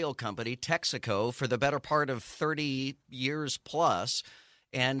defunct oil company, Texaco, for the better part of 30 years plus.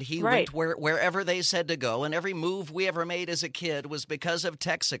 And he went wherever they said to go. And every move we ever made as a kid was because of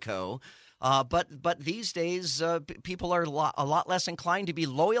Texaco. But these days, people are a lot less inclined to be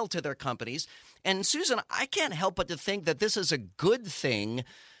loyal to their companies. And, Susan, I can't help but to think that this is a good thing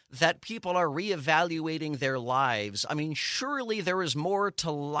that people are reevaluating their lives. I mean, surely there is more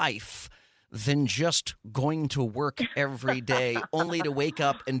to life than just going to work every day only to wake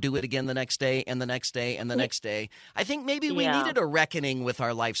up and do it again the next day and the next day and the next day. I think maybe we needed a reckoning with our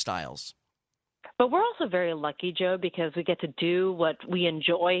lifestyles. But we're also very lucky, Joe, because we get to do what we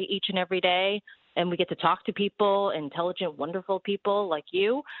enjoy each and every day. And we get to talk to people, intelligent, wonderful people like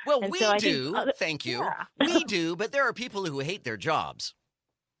you. Well, and we so do. Thank you. Yeah. We do. But there are people who hate their jobs.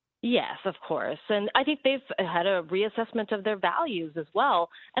 Yes, of course. And I think they've had a reassessment of their values as well.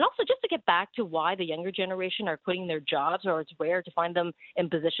 And also just to get back to why the younger generation are quitting their jobs, or it's rare to find them in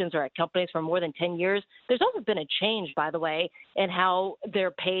positions or at companies for more than 10 years. There's also been a change, by the way, in how they're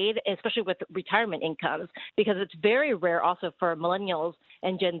paid, especially with retirement incomes, because it's very rare also for millennials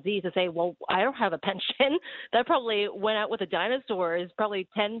and Gen Z to say, well, I don't have a pension. That probably went out with the dinosaurs probably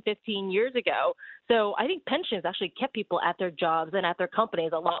 10, 15 years ago. So I think pensions actually kept people at their jobs and at their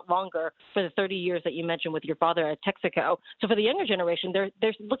companies a lot longer for the 30 years that you mentioned with your father at Texaco. So for the younger generation,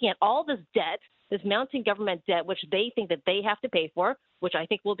 they're looking at all this debt, this mounting government debt, which they think that they have to pay for, which I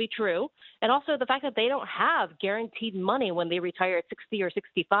think will be true. And also the fact that they don't have guaranteed money when they retire at 60 or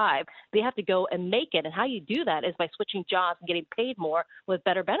 65. They have to go and make it. And how you do that is by switching jobs and getting paid more with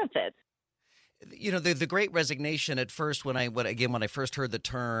better benefits. The Great Resignation at first, when I first heard the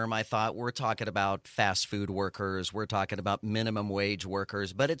term, I thought we're talking about fast food workers, we're talking about minimum wage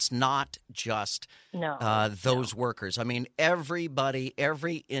workers, but it's not just those workers. I mean, everybody,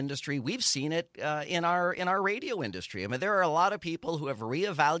 every industry, we've seen it in our radio industry. I mean, there are a lot of people who have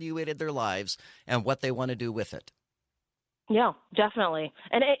reevaluated their lives and what they want to do with it. Yeah, definitely.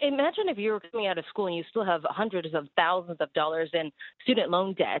 And imagine if you were coming out of school and you still have hundreds of thousands of dollars in student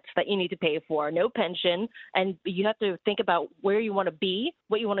loan debts that you need to pay for, no pension, and you have to think about where you want to be,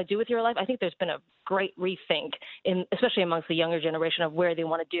 what you want to do with your life. I think there's been a great rethink, especially amongst the younger generation, of where they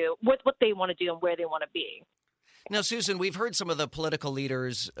want to do, what they want to do and where they want to be. Now, Susan, we've heard some of the political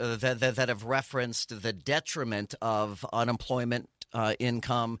leaders that have referenced the detriment of unemployment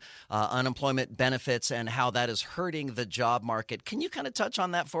income, unemployment benefits, and how that is hurting the job market. Can you kind of touch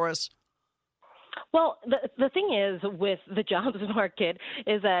on that for us? Well, the thing is with the jobs market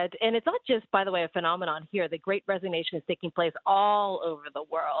is that, and it's not just, by the way, a phenomenon here. The Great Resignation is taking place all over the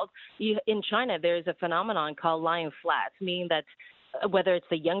world. In China, there's a phenomenon called lying flat, meaning that whether it's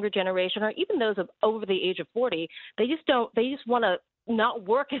the younger generation or even those over the age of 40, they just want to not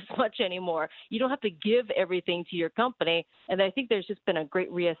work as much anymore. You don't have to give everything to your company. And I think there's just been a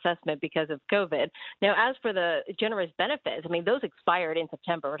great reassessment because of COVID. Now, as for the generous benefits, I mean, those expired in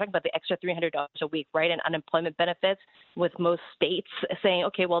September. We're talking about the extra $300 a week, right, in unemployment benefits, with most states saying,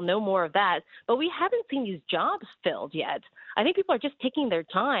 okay, well, no more of that. But we haven't seen these jobs filled yet. I think people are just taking their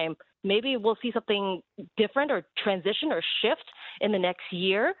time. Maybe we'll see something different or transition or shift in the next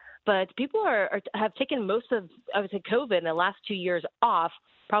year. But people have taken most of, I would say, COVID in the last 2 years off,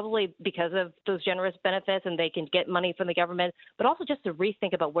 probably because of those generous benefits, and they can get money from the government, but also just to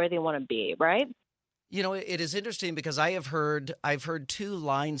rethink about where they want to be, right? You know, it is interesting because I've heard two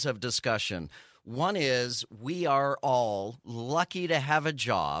lines of discussion. One is we are all lucky to have a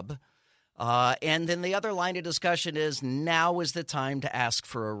job. And then the other line of discussion is now is the time to ask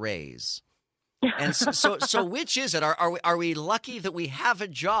for a raise. And so which is it? Are we lucky that we have a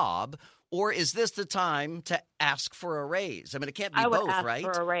job, or is this the time to ask for a raise? I mean, it can't be both, right? I would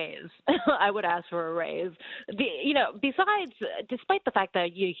ask for a raise. I would ask for a raise. Besides, despite the fact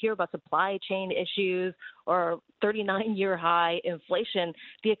that you hear about supply chain issues or 39-year high inflation,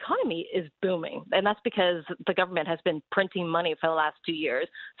 the economy is booming. And that's because the government has been printing money for the last 2 years.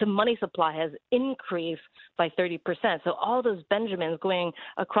 So money supply has increased by 30%. So all those Benjamins going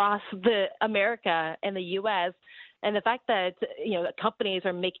across America and the U.S., and the fact that, companies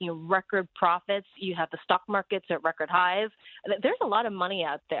are making record profits, you have the stock markets at record highs, there's a lot of money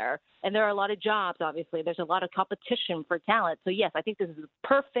out there. And there are a lot of jobs, obviously. There's a lot of competition for talent. So, yes, I think this is a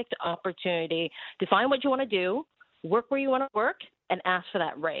perfect opportunity to find what you want to do, work where you want to work, and ask for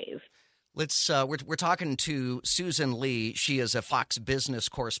that raise. We're talking to Susan Li. She is a Fox Business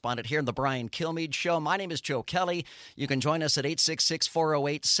correspondent here in the Brian Kilmeade Show. My name is Joe Kelly. You can join us at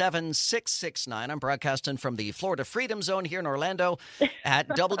 866-408-7669. I'm broadcasting from the Florida Freedom Zone here in Orlando at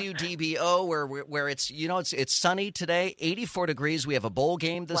WDBO, where it's sunny today, 84 degrees. We have a bowl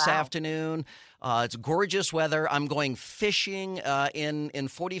game this afternoon. It's gorgeous weather. I'm going fishing in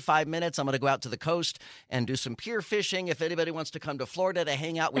 45 minutes. I'm going to go out to the coast and do some pier fishing. If anybody wants to come to Florida to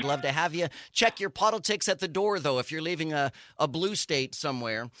hang out, we'd love to have you. Check your politics at the door, though, if you're leaving a blue state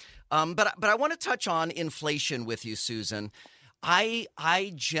somewhere. But I want to touch on inflation with you, Susan. I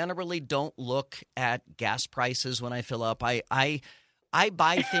generally don't look at gas prices when I fill up. I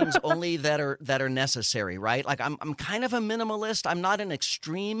buy things only that are necessary, right? Like I'm kind of a minimalist. I'm not an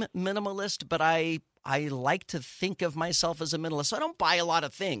extreme minimalist, but I like to think of myself as a minimalist. So I don't buy a lot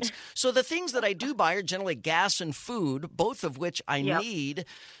of things. So the things that I do buy are generally gas and food, both of which I need.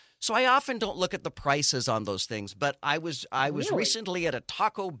 So I often don't look at the prices on those things. But I was recently at a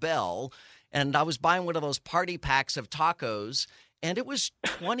Taco Bell, and I was buying one of those party packs of tacos, and it was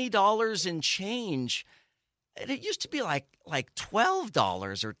 $20 and change. And it used to be like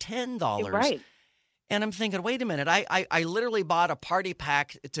 $12 or $10. Right. And I'm thinking, wait a minute, I literally bought a party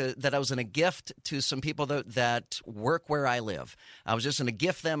pack that I was going to gift to some people that work where I live. I was just going to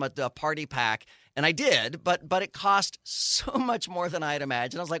gift them a party pack, and I did, but it cost so much more than I had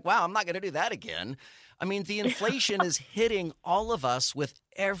imagined. I was like, wow, I'm not going to do that again. I mean, the inflation is hitting all of us with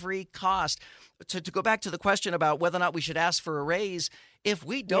every cost. To go back to the question about whether or not we should ask for a raise, if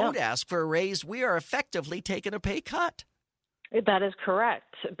we don't ask for a raise, we are effectively taking a pay cut. That is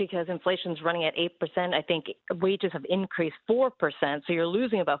correct, because inflation's running at 8%. I think wages have increased 4%, so you're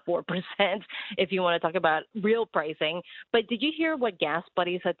losing about 4% if you want to talk about real pricing. But did you hear what Gas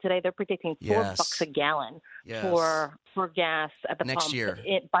Buddy said today? They're predicting $4 a gallon for gas at the next pump year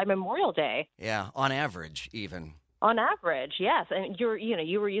by Memorial Day. Yeah, on average, even. On average, yes. And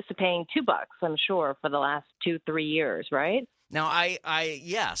you were used to paying $2, I'm sure, for the last 2-3 years, right? Now,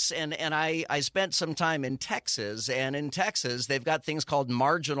 yes, and I spent some time in Texas, and in Texas they've got things called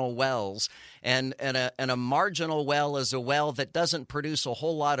marginal wells, and a marginal well is a well that doesn't produce a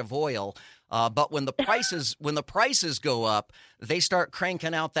whole lot of oil, but when the prices go up, they start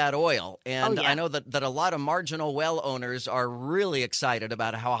cranking out that oil, and I know that a lot of marginal well owners are really excited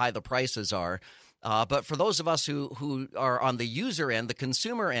about how high the prices are, but for those of us who are on the user end, the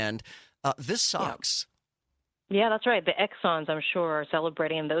consumer end, this sucks. Yeah, that's right. The Exxons, I'm sure, are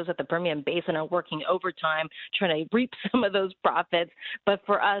celebrating, and those at the Permian Basin are working overtime trying to reap some of those profits. But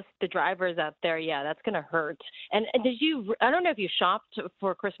for us, the drivers out there, that's going to hurt. And I don't know if you shopped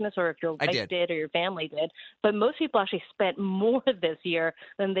for Christmas or if your wife did or your family did, but most people actually spent more this year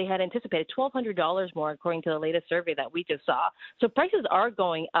than they had anticipated, $1,200 more, according to the latest survey that we just saw. So prices are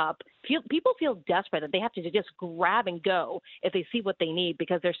going up. people feel desperate that they have to just grab and go if they see what they need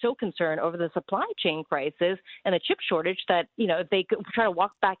because they're so concerned over the supply chain crisis and the chip shortage that, if they could try to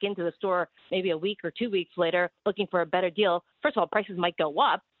walk back into the store maybe a week or 2 weeks later looking for a better deal, first of all, prices might go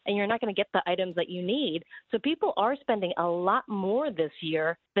up and you're not going to get the items that you need. So people are spending a lot more this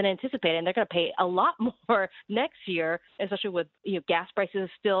year than anticipated, and they're going to pay a lot more next year, especially with gas prices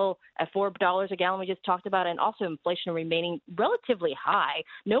still at $4 a gallon we just talked about, and also inflation remaining relatively high.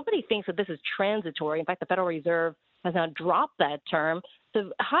 Nobody thinks that this is transitory. In fact, the Federal Reserve has now dropped that term.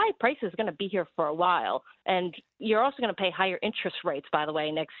 So high prices are going to be here for a while, and you're also going to pay higher interest rates, by the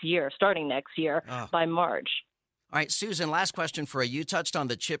way, starting next year by March. All right, Susan, last question for you. You touched on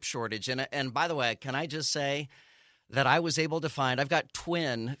the chip shortage. And by the way, can I just say that I was able to find, I've got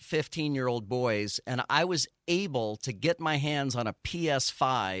twin 15-year-old boys, and I was able to get my hands on a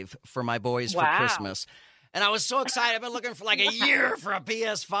PS5 for my boys for Christmas. And I was so excited. I've been looking for like a year for a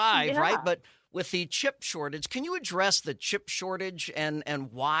PS5, right? But with the chip shortage, can you address the chip shortage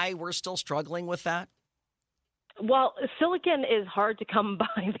and why we're still struggling with that? Well, silicon is hard to come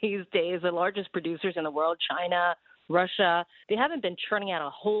by these days. The largest producers in the world, China, Russia, they haven't been churning out a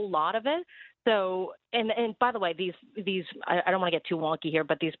whole lot of it. So, and by the way, these I don't want to get too wonky here,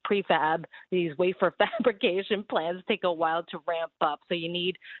 but these prefab, these wafer fabrication plants take a while to ramp up. So you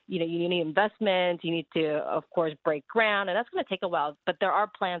need investment, you need to, of course, break ground, and that's going to take a while. But there are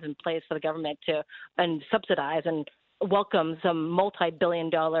plans in place for the government to subsidize and welcome some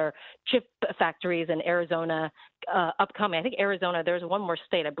multi-billion-dollar chip factories in Arizona upcoming. I think Arizona, there's one more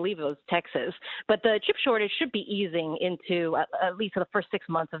state, I believe it was Texas. But the chip shortage should be easing into at least the first 6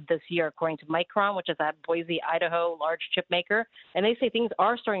 months of this year, according to Micron, which is that Boise, Idaho large chip maker. And they say things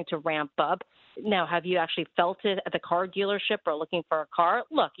are starting to ramp up. Now, have you actually felt it at the car dealership or looking for a car?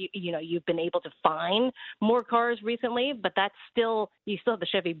 Look, you've been able to find more cars recently, but you still have the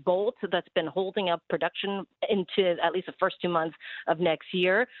Chevy Bolt that's been holding up production into at least the first 2 months of next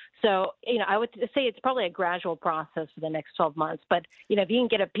year. So, I would say it's probably a gradual process for the next 12 months. But, if you can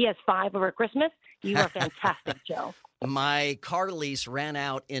get a PS5 over Christmas, you are fantastic, Joe. My car lease ran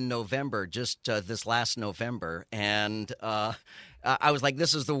out in November, just this last November, and I was like,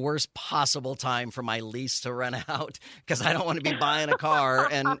 this is the worst possible time for my lease to run out because I don't want to be buying a car.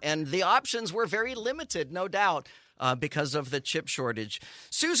 And the options were very limited, no doubt, because of the chip shortage.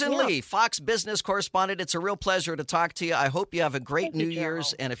 Susan Lee, Fox business correspondent, it's a real pleasure to talk to you. I hope you have a great New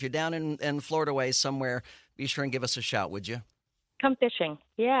Year's. And if you're down in Florida way somewhere, be sure and give us a shout, would you? Come fishing.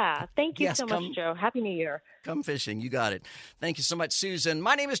 Yeah. Thank you so much, Joe. Happy New Year. Come fishing. You got it. Thank you so much, Susan.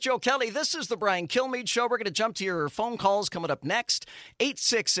 My name is Joe Kelly. This is the Brian Kilmeade Show. We're going to jump to your phone calls coming up next.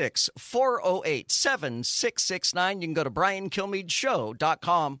 866-408-7669. You can go to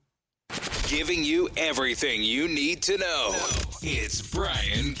briankilmeadshow.com. Giving you everything you need to know. It's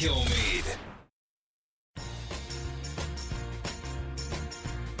Brian Kilmeade.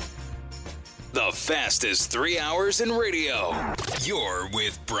 The fastest 3 hours in radio. You're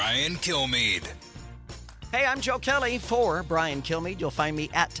with Brian Kilmeade. Hey, I'm Joe Kelly for Brian Kilmeade. You'll find me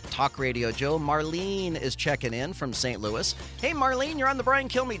at Talk Radio Joe. Marlene is checking in from St. Louis. Hey, Marlene, you're on the Brian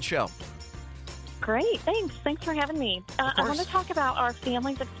Kilmeade Show. Great. Thanks for having me. I want to talk about our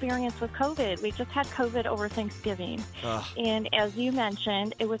family's experience with COVID. We just had COVID over Thanksgiving. And as you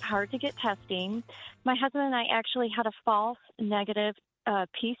mentioned, it was hard to get testing. My husband and I actually had a false negative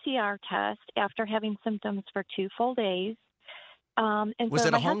PCR test after having symptoms for 2 full days. And was so it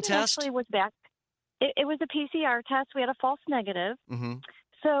a my home husband test? Actually was back. It was a PCR test. We had a false negative. Mm-hmm.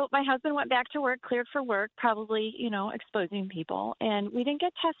 So my husband went back to work, cleared for work, probably, exposing people. And we didn't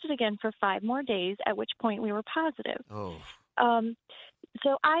get tested again for 5 more days, at which point we were positive. Oh.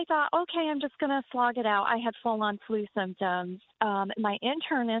 So I thought, okay, I'm just going to slog it out. I had full-on flu symptoms. My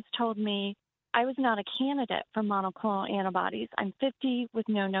internist told me I was not a candidate for monoclonal antibodies. I'm 50 with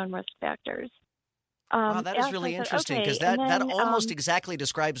no known risk factors. Wow, that is really interesting because that almost exactly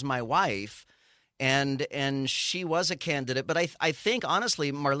describes my wife. And she was a candidate. But I think,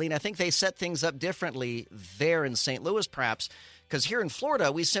 honestly, Marlene, I think they set things up differently there in St. Louis, perhaps, because here in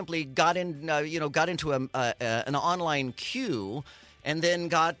Florida, we simply got into an online queue and then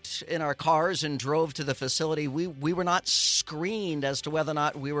got in our cars and drove to the facility. We were not screened as to whether or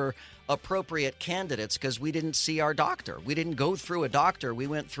not we were appropriate candidates because we didn't see our doctor. We didn't go through a doctor. We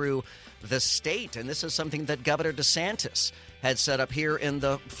went through the state. And this is something that Governor DeSantis had set up here in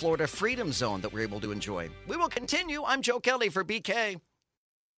the Florida Freedom Zone that we're able to enjoy. We will continue. I'm Joe Kelly for BK.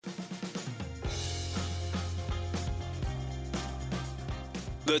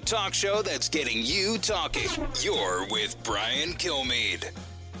 The talk show that's getting you talking. You're with Brian Kilmeade.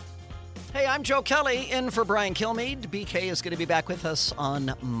 Hey, I'm Joe Kelly, in for Brian Kilmeade. BK is going to be back with us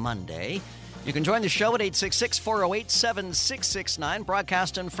on Monday. You can join the show at 866-408-7669,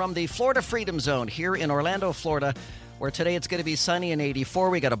 broadcasting from the Florida Freedom Zone here in Orlando, Florida, where today it's going to be sunny and 84.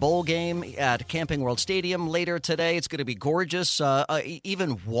 We got a bowl game at Camping World Stadium later today. It's going to be gorgeous,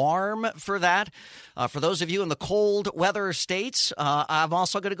 even warm for that. For those of you in the cold weather states, I'm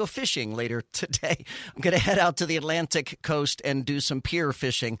also going to go fishing later today. I'm going to head out to the Atlantic coast and do some pier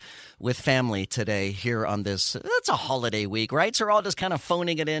fishing with family today here on this. It's a holiday week, right? So we're all just kind of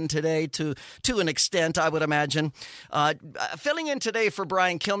phoning it in today to an extent, I would imagine. Filling in today for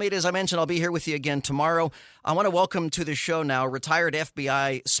Brian Kilmeade. As I mentioned, I'll be here with you again tomorrow. I want to welcome to the show now retired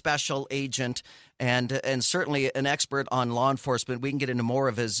FBI special agent and certainly an expert on law enforcement. We can get into more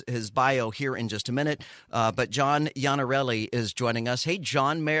of his bio here in just a minute. But John Iannarelli is joining us. Hey,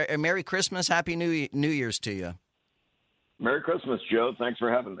 John, Merry Christmas. Happy New Year's to you. Merry Christmas, Joe. Thanks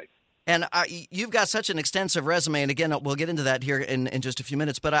for having me. And you've got such an extensive resume. And again, we'll get into that here in just a few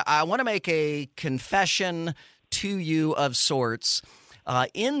minutes. But I want to make a confession to you of sorts.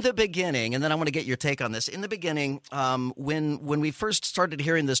 In the beginning, and then I want to get your take on this. In the beginning, when we first started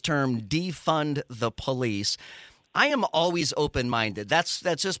hearing this term, defund the police, I am always open-minded. That's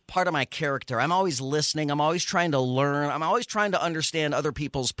just part of my character. I'm always listening. I'm always trying to learn. I'm always trying to understand other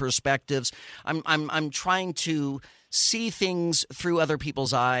people's perspectives. I'm trying to see things through other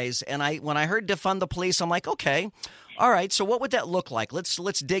people's eyes. And when I heard defund the police, I'm like, okay. All right, so what would that look like?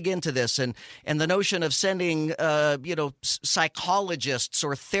 Let's dig into this, and the notion of sending psychologists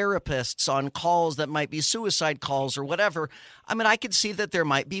or therapists on calls that might be suicide calls or whatever. I mean, I could see that there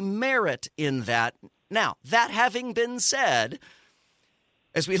might be merit in that. Now, that having been said,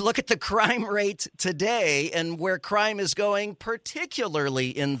 as we look at the crime rate today and where crime is going, particularly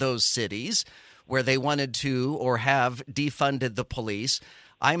in those cities where they wanted to or have defunded the police,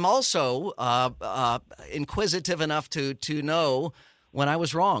 I'm also inquisitive enough to know when I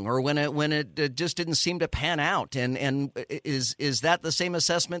was wrong or when it just didn't seem to pan out. And is that the same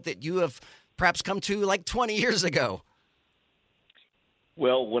assessment that you have perhaps come to like 20 years ago?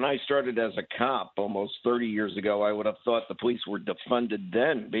 Well, when I started as a cop almost 30 years ago, I would have thought the police were defunded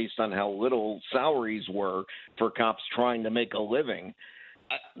then based on how little salaries were for cops trying to make a living.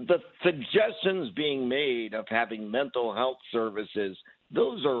 The suggestions being made of having mental health services,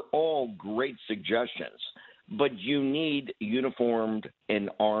 those are all great suggestions, but you need uniformed and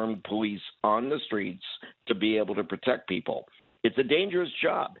armed police on the streets to be able to protect people. It's a dangerous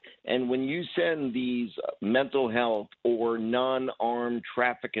job, and when you send these mental health or non-armed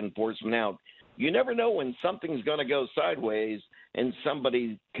traffic enforcement out, you never know when something's going to go sideways and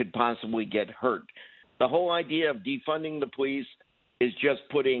somebody could possibly get hurt. The whole idea of defunding the police is just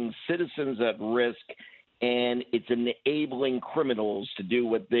putting citizens at risk, and it's enabling criminals to do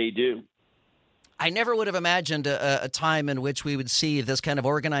what they do. I never would have imagined a time in which we would see this kind of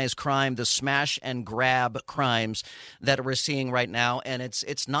organized crime, the smash and grab crimes that we're seeing right now. And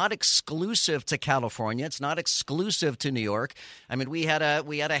it's not exclusive to California. It's not exclusive to New York. I mean, we had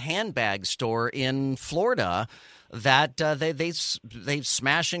a handbag store in Florida that they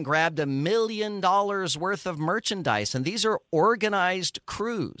smashed and grabbed $1 million worth of merchandise. And these are organized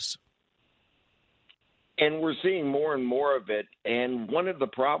crews. And we're seeing more and more of it. And one of the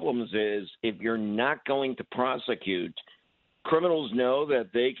problems is if you're not going to prosecute, criminals know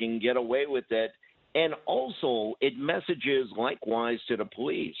that they can get away with it. And also it messages likewise to the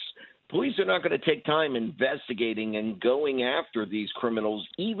police. Police are not going to take time investigating and going after these criminals,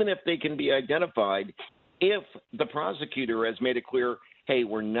 even if they can be identified, if the prosecutor has made it clear, hey,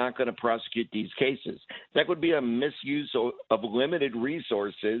 we're not going to prosecute these cases. That would be a misuse of limited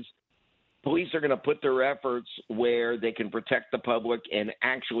resources. Police are going to put their efforts where they can protect the public and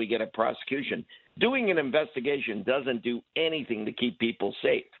actually get a prosecution. Doing an investigation doesn't do anything to keep people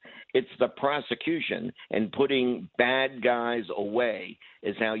safe. It's the prosecution, and putting bad guys away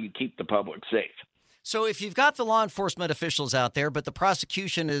is how you keep the public safe. So if you've got the law enforcement officials out there, but the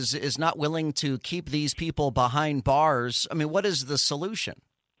prosecution is not willing to keep these people behind bars, I mean, what is the solution?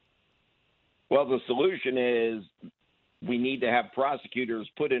 Well, the solution is we need to have prosecutors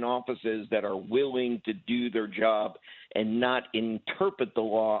put in offices that are willing to do their job and not interpret the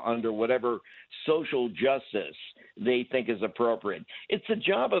law under whatever social justice they think is appropriate. It's the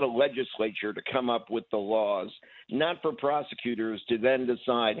job of the legislature to come up with the laws, not for prosecutors to then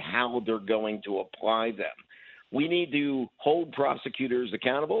decide how they're going to apply them. We need to hold prosecutors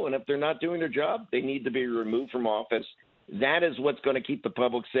accountable, and if they're not doing their job, they need to be removed from office. That is what's going to keep the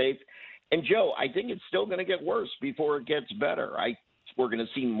public safe. And, Joe, I think it's still going to get worse before it gets better. We're going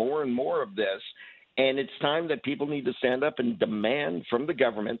to see more and more of this. And it's time that people need to stand up and demand from the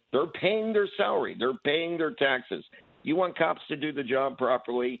government. They're paying their salary. They're paying their taxes. You want cops to do the job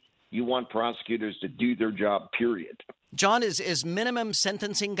properly. You want prosecutors to do their job, period. John, is minimum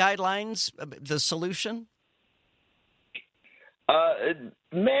sentencing guidelines the solution?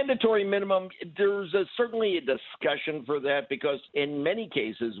 Mandatory minimum, there's certainly a discussion for that because in many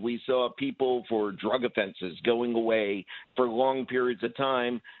cases we saw people for drug offenses going away for long periods of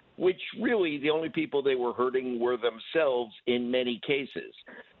time, which really the only people they were hurting were themselves in many cases.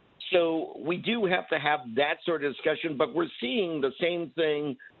 So we do have to have that sort of discussion, but we're seeing the same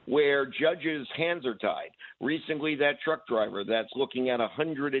thing where judges' hands are tied. Recently, that truck driver that's looking at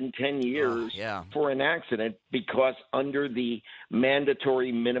 110 years for an accident because under the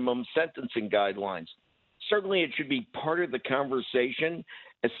mandatory minimum sentencing guidelines. Certainly, it should be part of the conversation,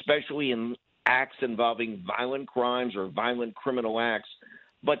 especially in acts involving violent crimes or violent criminal acts.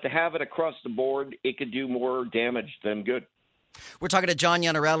 But to have it across the board, it could do more damage than good. We're talking to John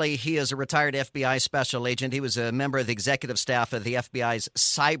Iannarelli. He is a retired FBI special agent. He was a member of the executive staff of the FBI's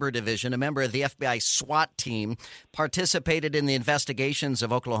Cyber Division, a member of the FBI SWAT team, participated in the investigations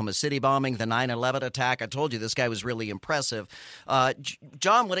of Oklahoma City bombing, the 9/11 attack. I told you this guy was really impressive.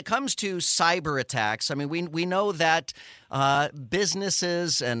 John, when it comes to cyber attacks, I mean, we know that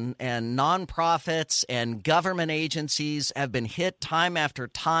businesses and nonprofits and government agencies have been hit time after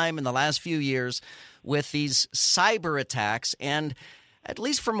time in the last few years with these cyber attacks, and at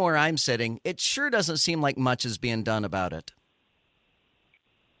least from where I'm sitting, it sure doesn't seem like much is being done about it.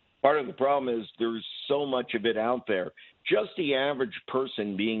 Part of the problem is there's so much of it out there. Just the average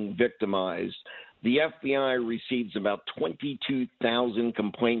person being victimized, the FBI receives about 22,000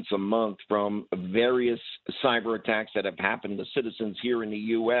 complaints a month from various cyber attacks that have happened to citizens here in the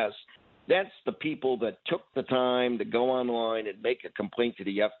U.S. That's the people that took the time to go online and make a complaint to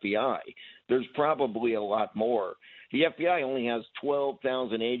the FBI. There's probably a lot more. The FBI only has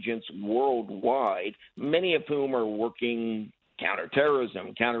 12,000 agents worldwide, many of whom are working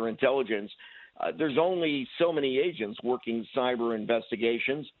counterterrorism, counterintelligence. There's only so many agents working cyber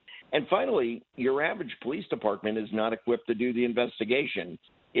investigations. And finally, your average police department is not equipped to do the investigation.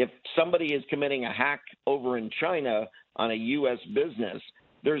 If somebody is committing a hack over in China on a U.S. business,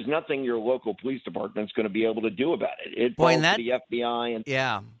 there's nothing your local police department's going to be able to do about it. It falls to the FBI and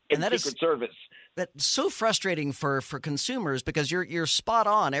Secret Service. That's so frustrating for consumers because you're spot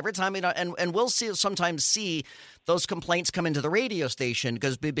on every time, and we'll sometimes see those complaints come into the radio station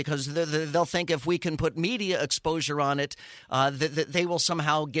because they'll think if we can put media exposure on it, that they will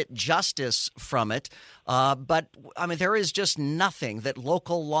somehow get justice from it. But I mean, there is just nothing that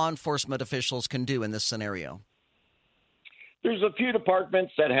local law enforcement officials can do in this scenario. There's a few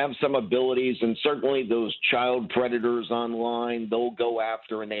departments that have some abilities, and certainly those child predators online, they'll go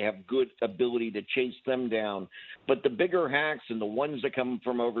after, and they have good ability to chase them down. But the bigger hacks and the ones that come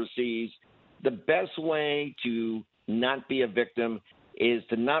from overseas, the best way to not be a victim is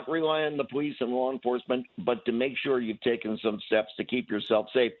to not rely on the police and law enforcement, but to make sure you've taken some steps to keep yourself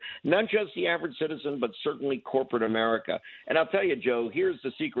safe. Not just the average citizen, but certainly corporate America. And I'll tell you, Joe, here's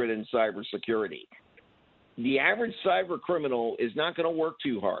the secret in cybersecurity. The average cyber criminal is not going to work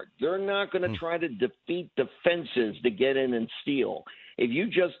too hard. They're not going to try to defeat defenses to get in and steal. If you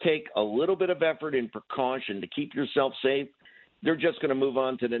just take a little bit of effort and precaution to keep yourself safe, they're just going to move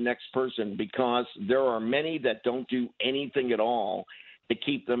on to the next person because there are many that don't do anything at all to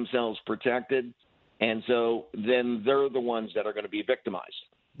keep themselves protected. And so then they're the ones that are going to be victimized.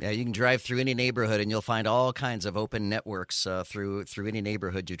 Yeah, you can drive through any neighborhood and you'll find all kinds of open networks through any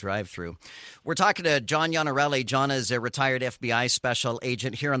neighborhood you drive through. We're talking to John Iannarelli. John is a retired FBI special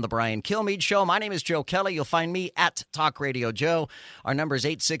agent here on the Brian Kilmeade Show. My name is Joe Kelly. You'll find me at Talk Radio Joe. Our number is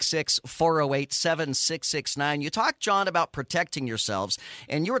 866-408-7669. You talked, John, about protecting yourselves,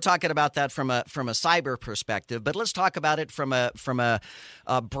 and you were talking about that from a cyber perspective. But let's talk about it from a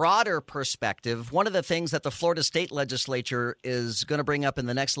broader perspective. One of the things that the Florida State Legislature is going to bring up in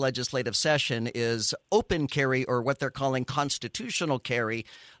the next legislative session is open carry, or what they're calling constitutional carry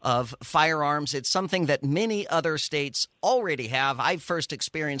of firearms. It's something that many other states already have. I first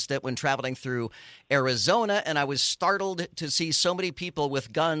experienced it when traveling through Arizona, and I was startled to see so many people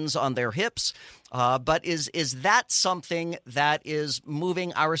with guns on their hips. But is that something that is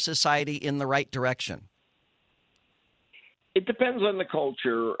moving our society in the right direction? It depends on the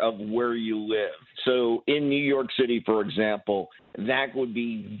culture of where you live. So in New York City, for example, that would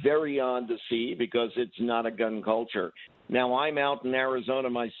be very odd to see because it's not a gun culture. Now, I'm out in Arizona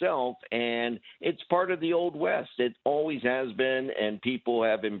myself, and it's part of the Old West. It always has been, and people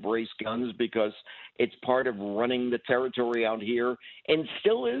have embraced guns because it's part of running the territory out here, and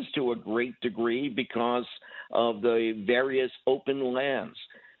still is to a great degree because of the various open lands.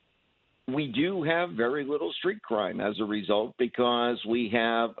 We do have very little street crime as a result because we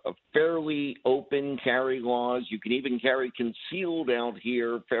have a fairly open carry laws. You can even carry concealed out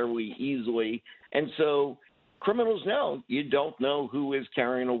here fairly easily. And so criminals know you don't know who is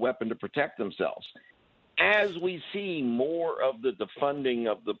carrying a weapon to protect themselves. As we see more of the defunding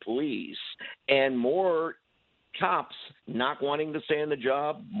of the police and more cops not wanting to stay in the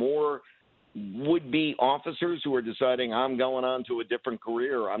job, more would-be officers who are deciding I'm going on to a different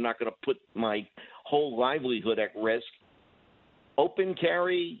career, I'm not going to put my whole livelihood at risk, open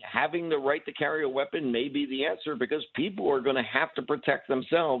carry, having the right to carry a weapon may be the answer because people are going to have to protect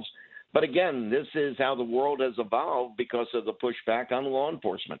themselves. But again, this is how the world has evolved because of the pushback on law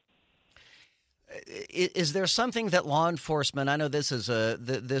enforcement. Is there something that law enforcement, I know this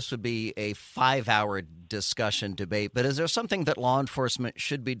would be a 5-hour discussion debate, but is there something that law enforcement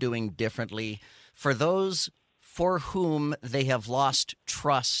should be doing differently for those for whom they have lost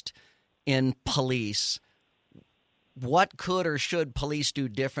trust in police? What could or should police do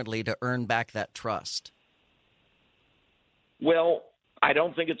differently to earn back that trust? Well, I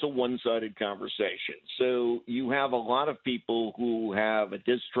don't think it's a one-sided conversation. So you have a lot of people who have a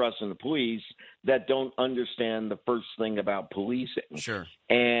distrust in the police that don't understand the first thing about policing. Sure.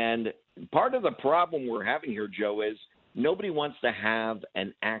 And part of the problem we're having here, Joe, is nobody wants to have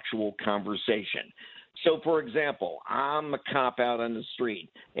an actual conversation. So, for example, I'm a cop out on the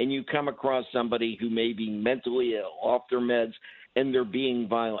street, and you come across somebody who may be mentally ill, off their meds, and they're being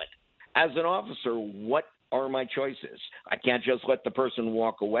violent. As an officer, what are my choices? I can't just let the person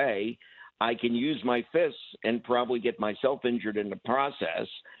walk away. I can use my fists and probably get myself injured in the process.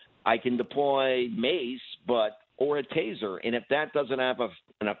 I can deploy mace, or a taser. And if that doesn't have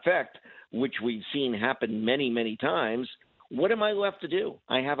an effect, which we've seen happen many, many times, what am I left to do?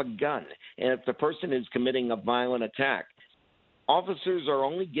 I have a gun. And if the person is committing a violent attack, officers are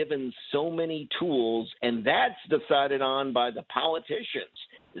only given so many tools, and that's decided on by the politicians.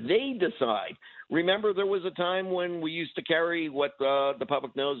 They decide. Remember, there was a time when we used to carry what the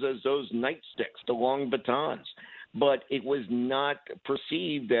public knows as those nightsticks, the long batons. But it was not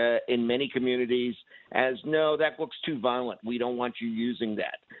perceived in many communities as, no, that looks too violent. We don't want you using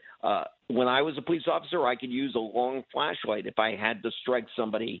that. When I was a police officer, I could use a long flashlight if I had to strike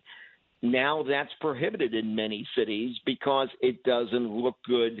somebody. Now that's prohibited in many cities because it doesn't look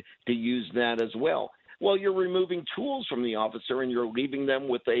good to use that as well. Well, you're removing tools from the officer and you're leaving them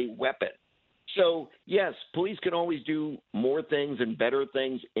with a weapon. So, yes, police can always do more things and better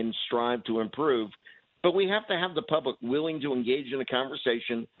things and strive to improve, but we have to have the public willing to engage in a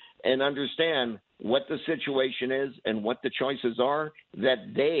conversation and understand what the situation is and what the choices are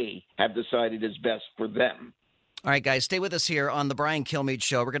that they have decided is best for them. All right, guys, stay with us here on the Brian Kilmeade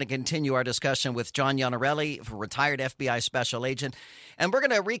Show. We're going to continue our discussion with John Iannarelli, retired FBI special agent, and we're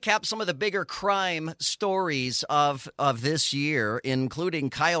going to recap some of the bigger crime stories of this year, including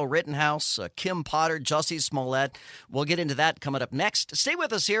Kyle Rittenhouse, Kim Potter, Jussie Smollett. We'll get into that coming up next. Stay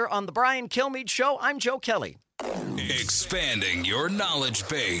with us here on the Brian Kilmeade Show. I'm Joe Kelly. Expanding your knowledge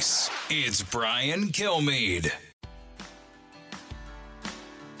base. It's Brian Kilmeade.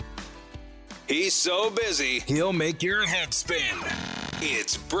 He's so busy, he'll make your head spin.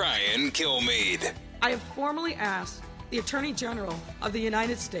 It's Brian Kilmeade. I have formally asked the Attorney General of the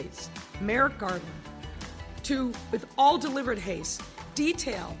United States, Merrick Garland, to, with all deliberate haste,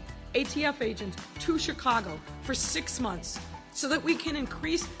 detail ATF agents to Chicago for 6 months so that we can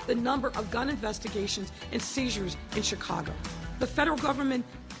increase the number of gun investigations and seizures in Chicago. The federal government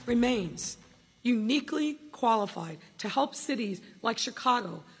remains uniquely qualified to help cities like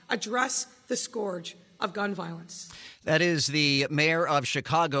Chicago address the scourge of gun violence. That is the mayor of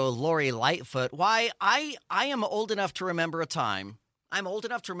Chicago, Lori Lightfoot. Why, I am old enough to remember a time. I'm old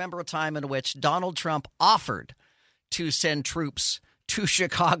enough to remember a time in which Donald Trump offered to send troops to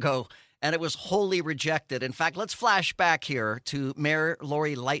Chicago, and it was wholly rejected. In fact, let's flash back here to Mayor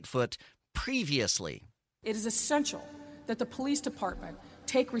Lori Lightfoot previously. It is essential that the police department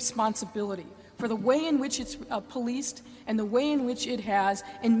take responsibility for the way in which it's policed and the way in which it has,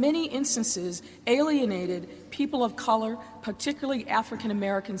 in many instances, alienated people of color, particularly African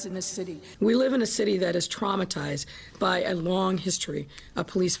Americans in this city. We live in a city that is traumatized by a long history of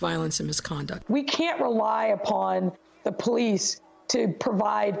police violence and misconduct. We can't rely upon the police to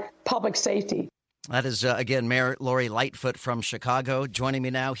provide public safety. That is, again, Mayor Lori Lightfoot from Chicago. Joining me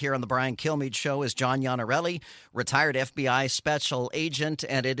now here on the Brian Kilmeade Show is John Iannarelli, retired FBI special agent.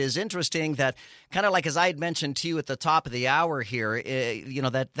 And it is interesting that, kind of like as I had mentioned to you at the top of the hour here,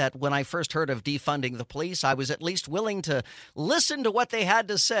 that when I first heard of defunding the police, I was at least willing to listen to what they had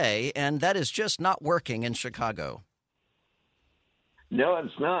to say. And that is just not working in Chicago. No,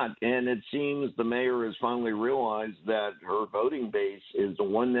 it's not. And it seems the mayor has finally realized that her voting base is the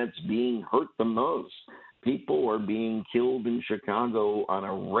one that's being hurt the most. People are being killed in Chicago on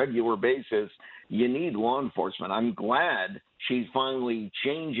a regular basis. You need law enforcement. I'm glad she's finally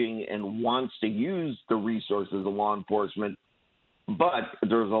changing and wants to use the resources of law enforcement. But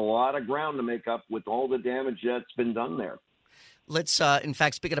there's a lot of ground to make up with all the damage that's been done there. Let's, in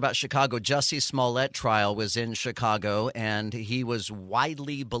fact, speaking about Chicago, Jussie Smollett trial was in Chicago, and he was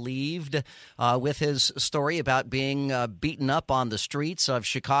widely believed with his story about being beaten up on the streets of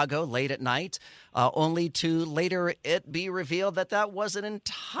Chicago late at night, only to later it be revealed that that wasn't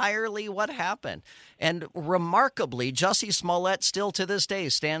entirely what happened. And remarkably, Jussie Smollett still to this day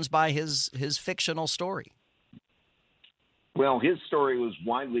stands by his fictional story. Well, his story was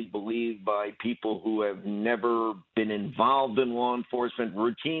widely believed by people who have never been involved in law enforcement.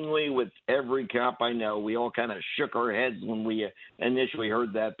 Routinely, with every cop I know, we all kind of shook our heads when we initially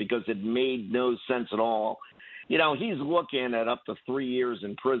heard that because it made no sense at all. You know, he's looking at up to 3 years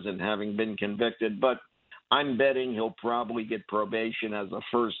in prison having been convicted, but I'm betting he'll probably get probation as a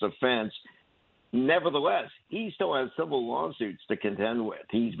first offense. Nevertheless, he still has civil lawsuits to contend with.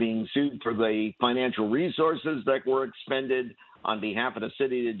 He's being sued for the financial resources that were expended on behalf of the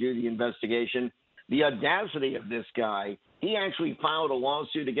city to do the investigation. The audacity of this guy, he actually filed a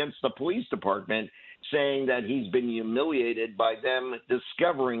lawsuit against the police department saying that he's been humiliated by them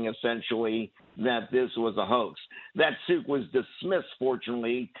discovering essentially that this was a hoax. That suit was dismissed,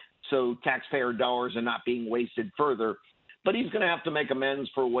 fortunately, so taxpayer dollars are not being wasted further. But he's going to have to make amends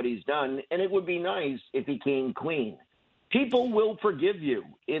for what he's done, and it would be nice if he came clean. People will forgive you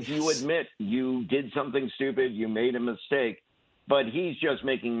if you admit you did something stupid, you made a mistake, but he's just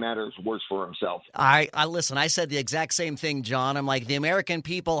making matters worse for himself. I listen, I said the exact same thing, John. I'm like, the American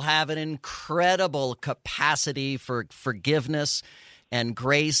people have an incredible capacity for forgiveness and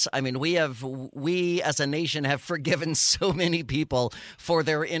grace. I mean, we as a nation have forgiven so many people for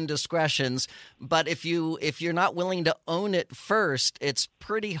their indiscretions. But if you're not willing to own it first, it's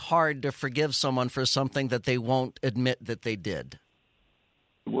pretty hard to forgive someone for something that they won't admit that they did.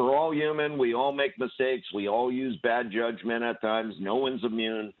 We're all human. We all make mistakes. We all use bad judgment at times. No one's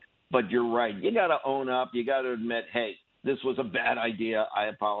immune. But you're right. You got to own up. You got to admit, hey, this was a bad idea. I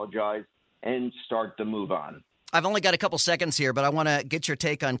apologize, and start to move on. I've only got a couple seconds here, but I want to get your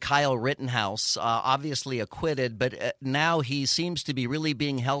take on Kyle Rittenhouse, obviously acquitted, but now he seems to be really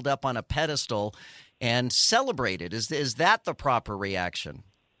being held up on a pedestal and celebrated. Is that the proper reaction?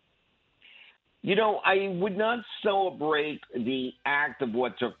 You know, I would not celebrate the act of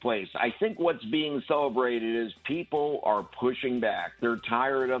what took place. I think what's being celebrated is people are pushing back. They're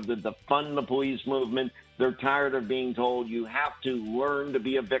tired of the defund the police movement. They're tired of being told you have to learn to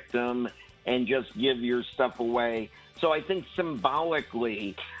be a victim and just give your stuff away. So I think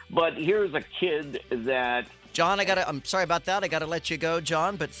symbolically, but here's a kid that... John, I'm sorry about that. I got to let you go,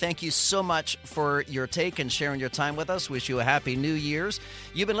 John, but thank you so much for your take and sharing your time with us. Wish you a happy New Year's.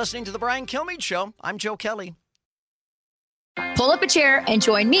 You've been listening to The Brian Kilmeade Show. I'm Joe Kelly. Pull up a chair and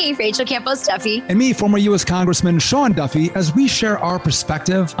join me, Rachel Campos Duffy. And me, former U.S. Congressman Sean Duffy, as we share our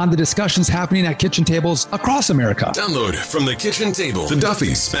perspective on the discussions happening at kitchen tables across America. Download From the Kitchen Table, The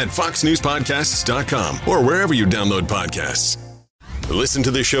Duffys at foxnewspodcasts.com or wherever you download podcasts. Listen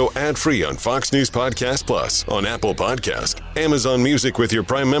to the show ad-free on Fox News Podcast Plus, on Apple Podcast, Amazon Music with your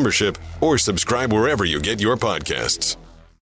Prime membership, or subscribe wherever you get your podcasts.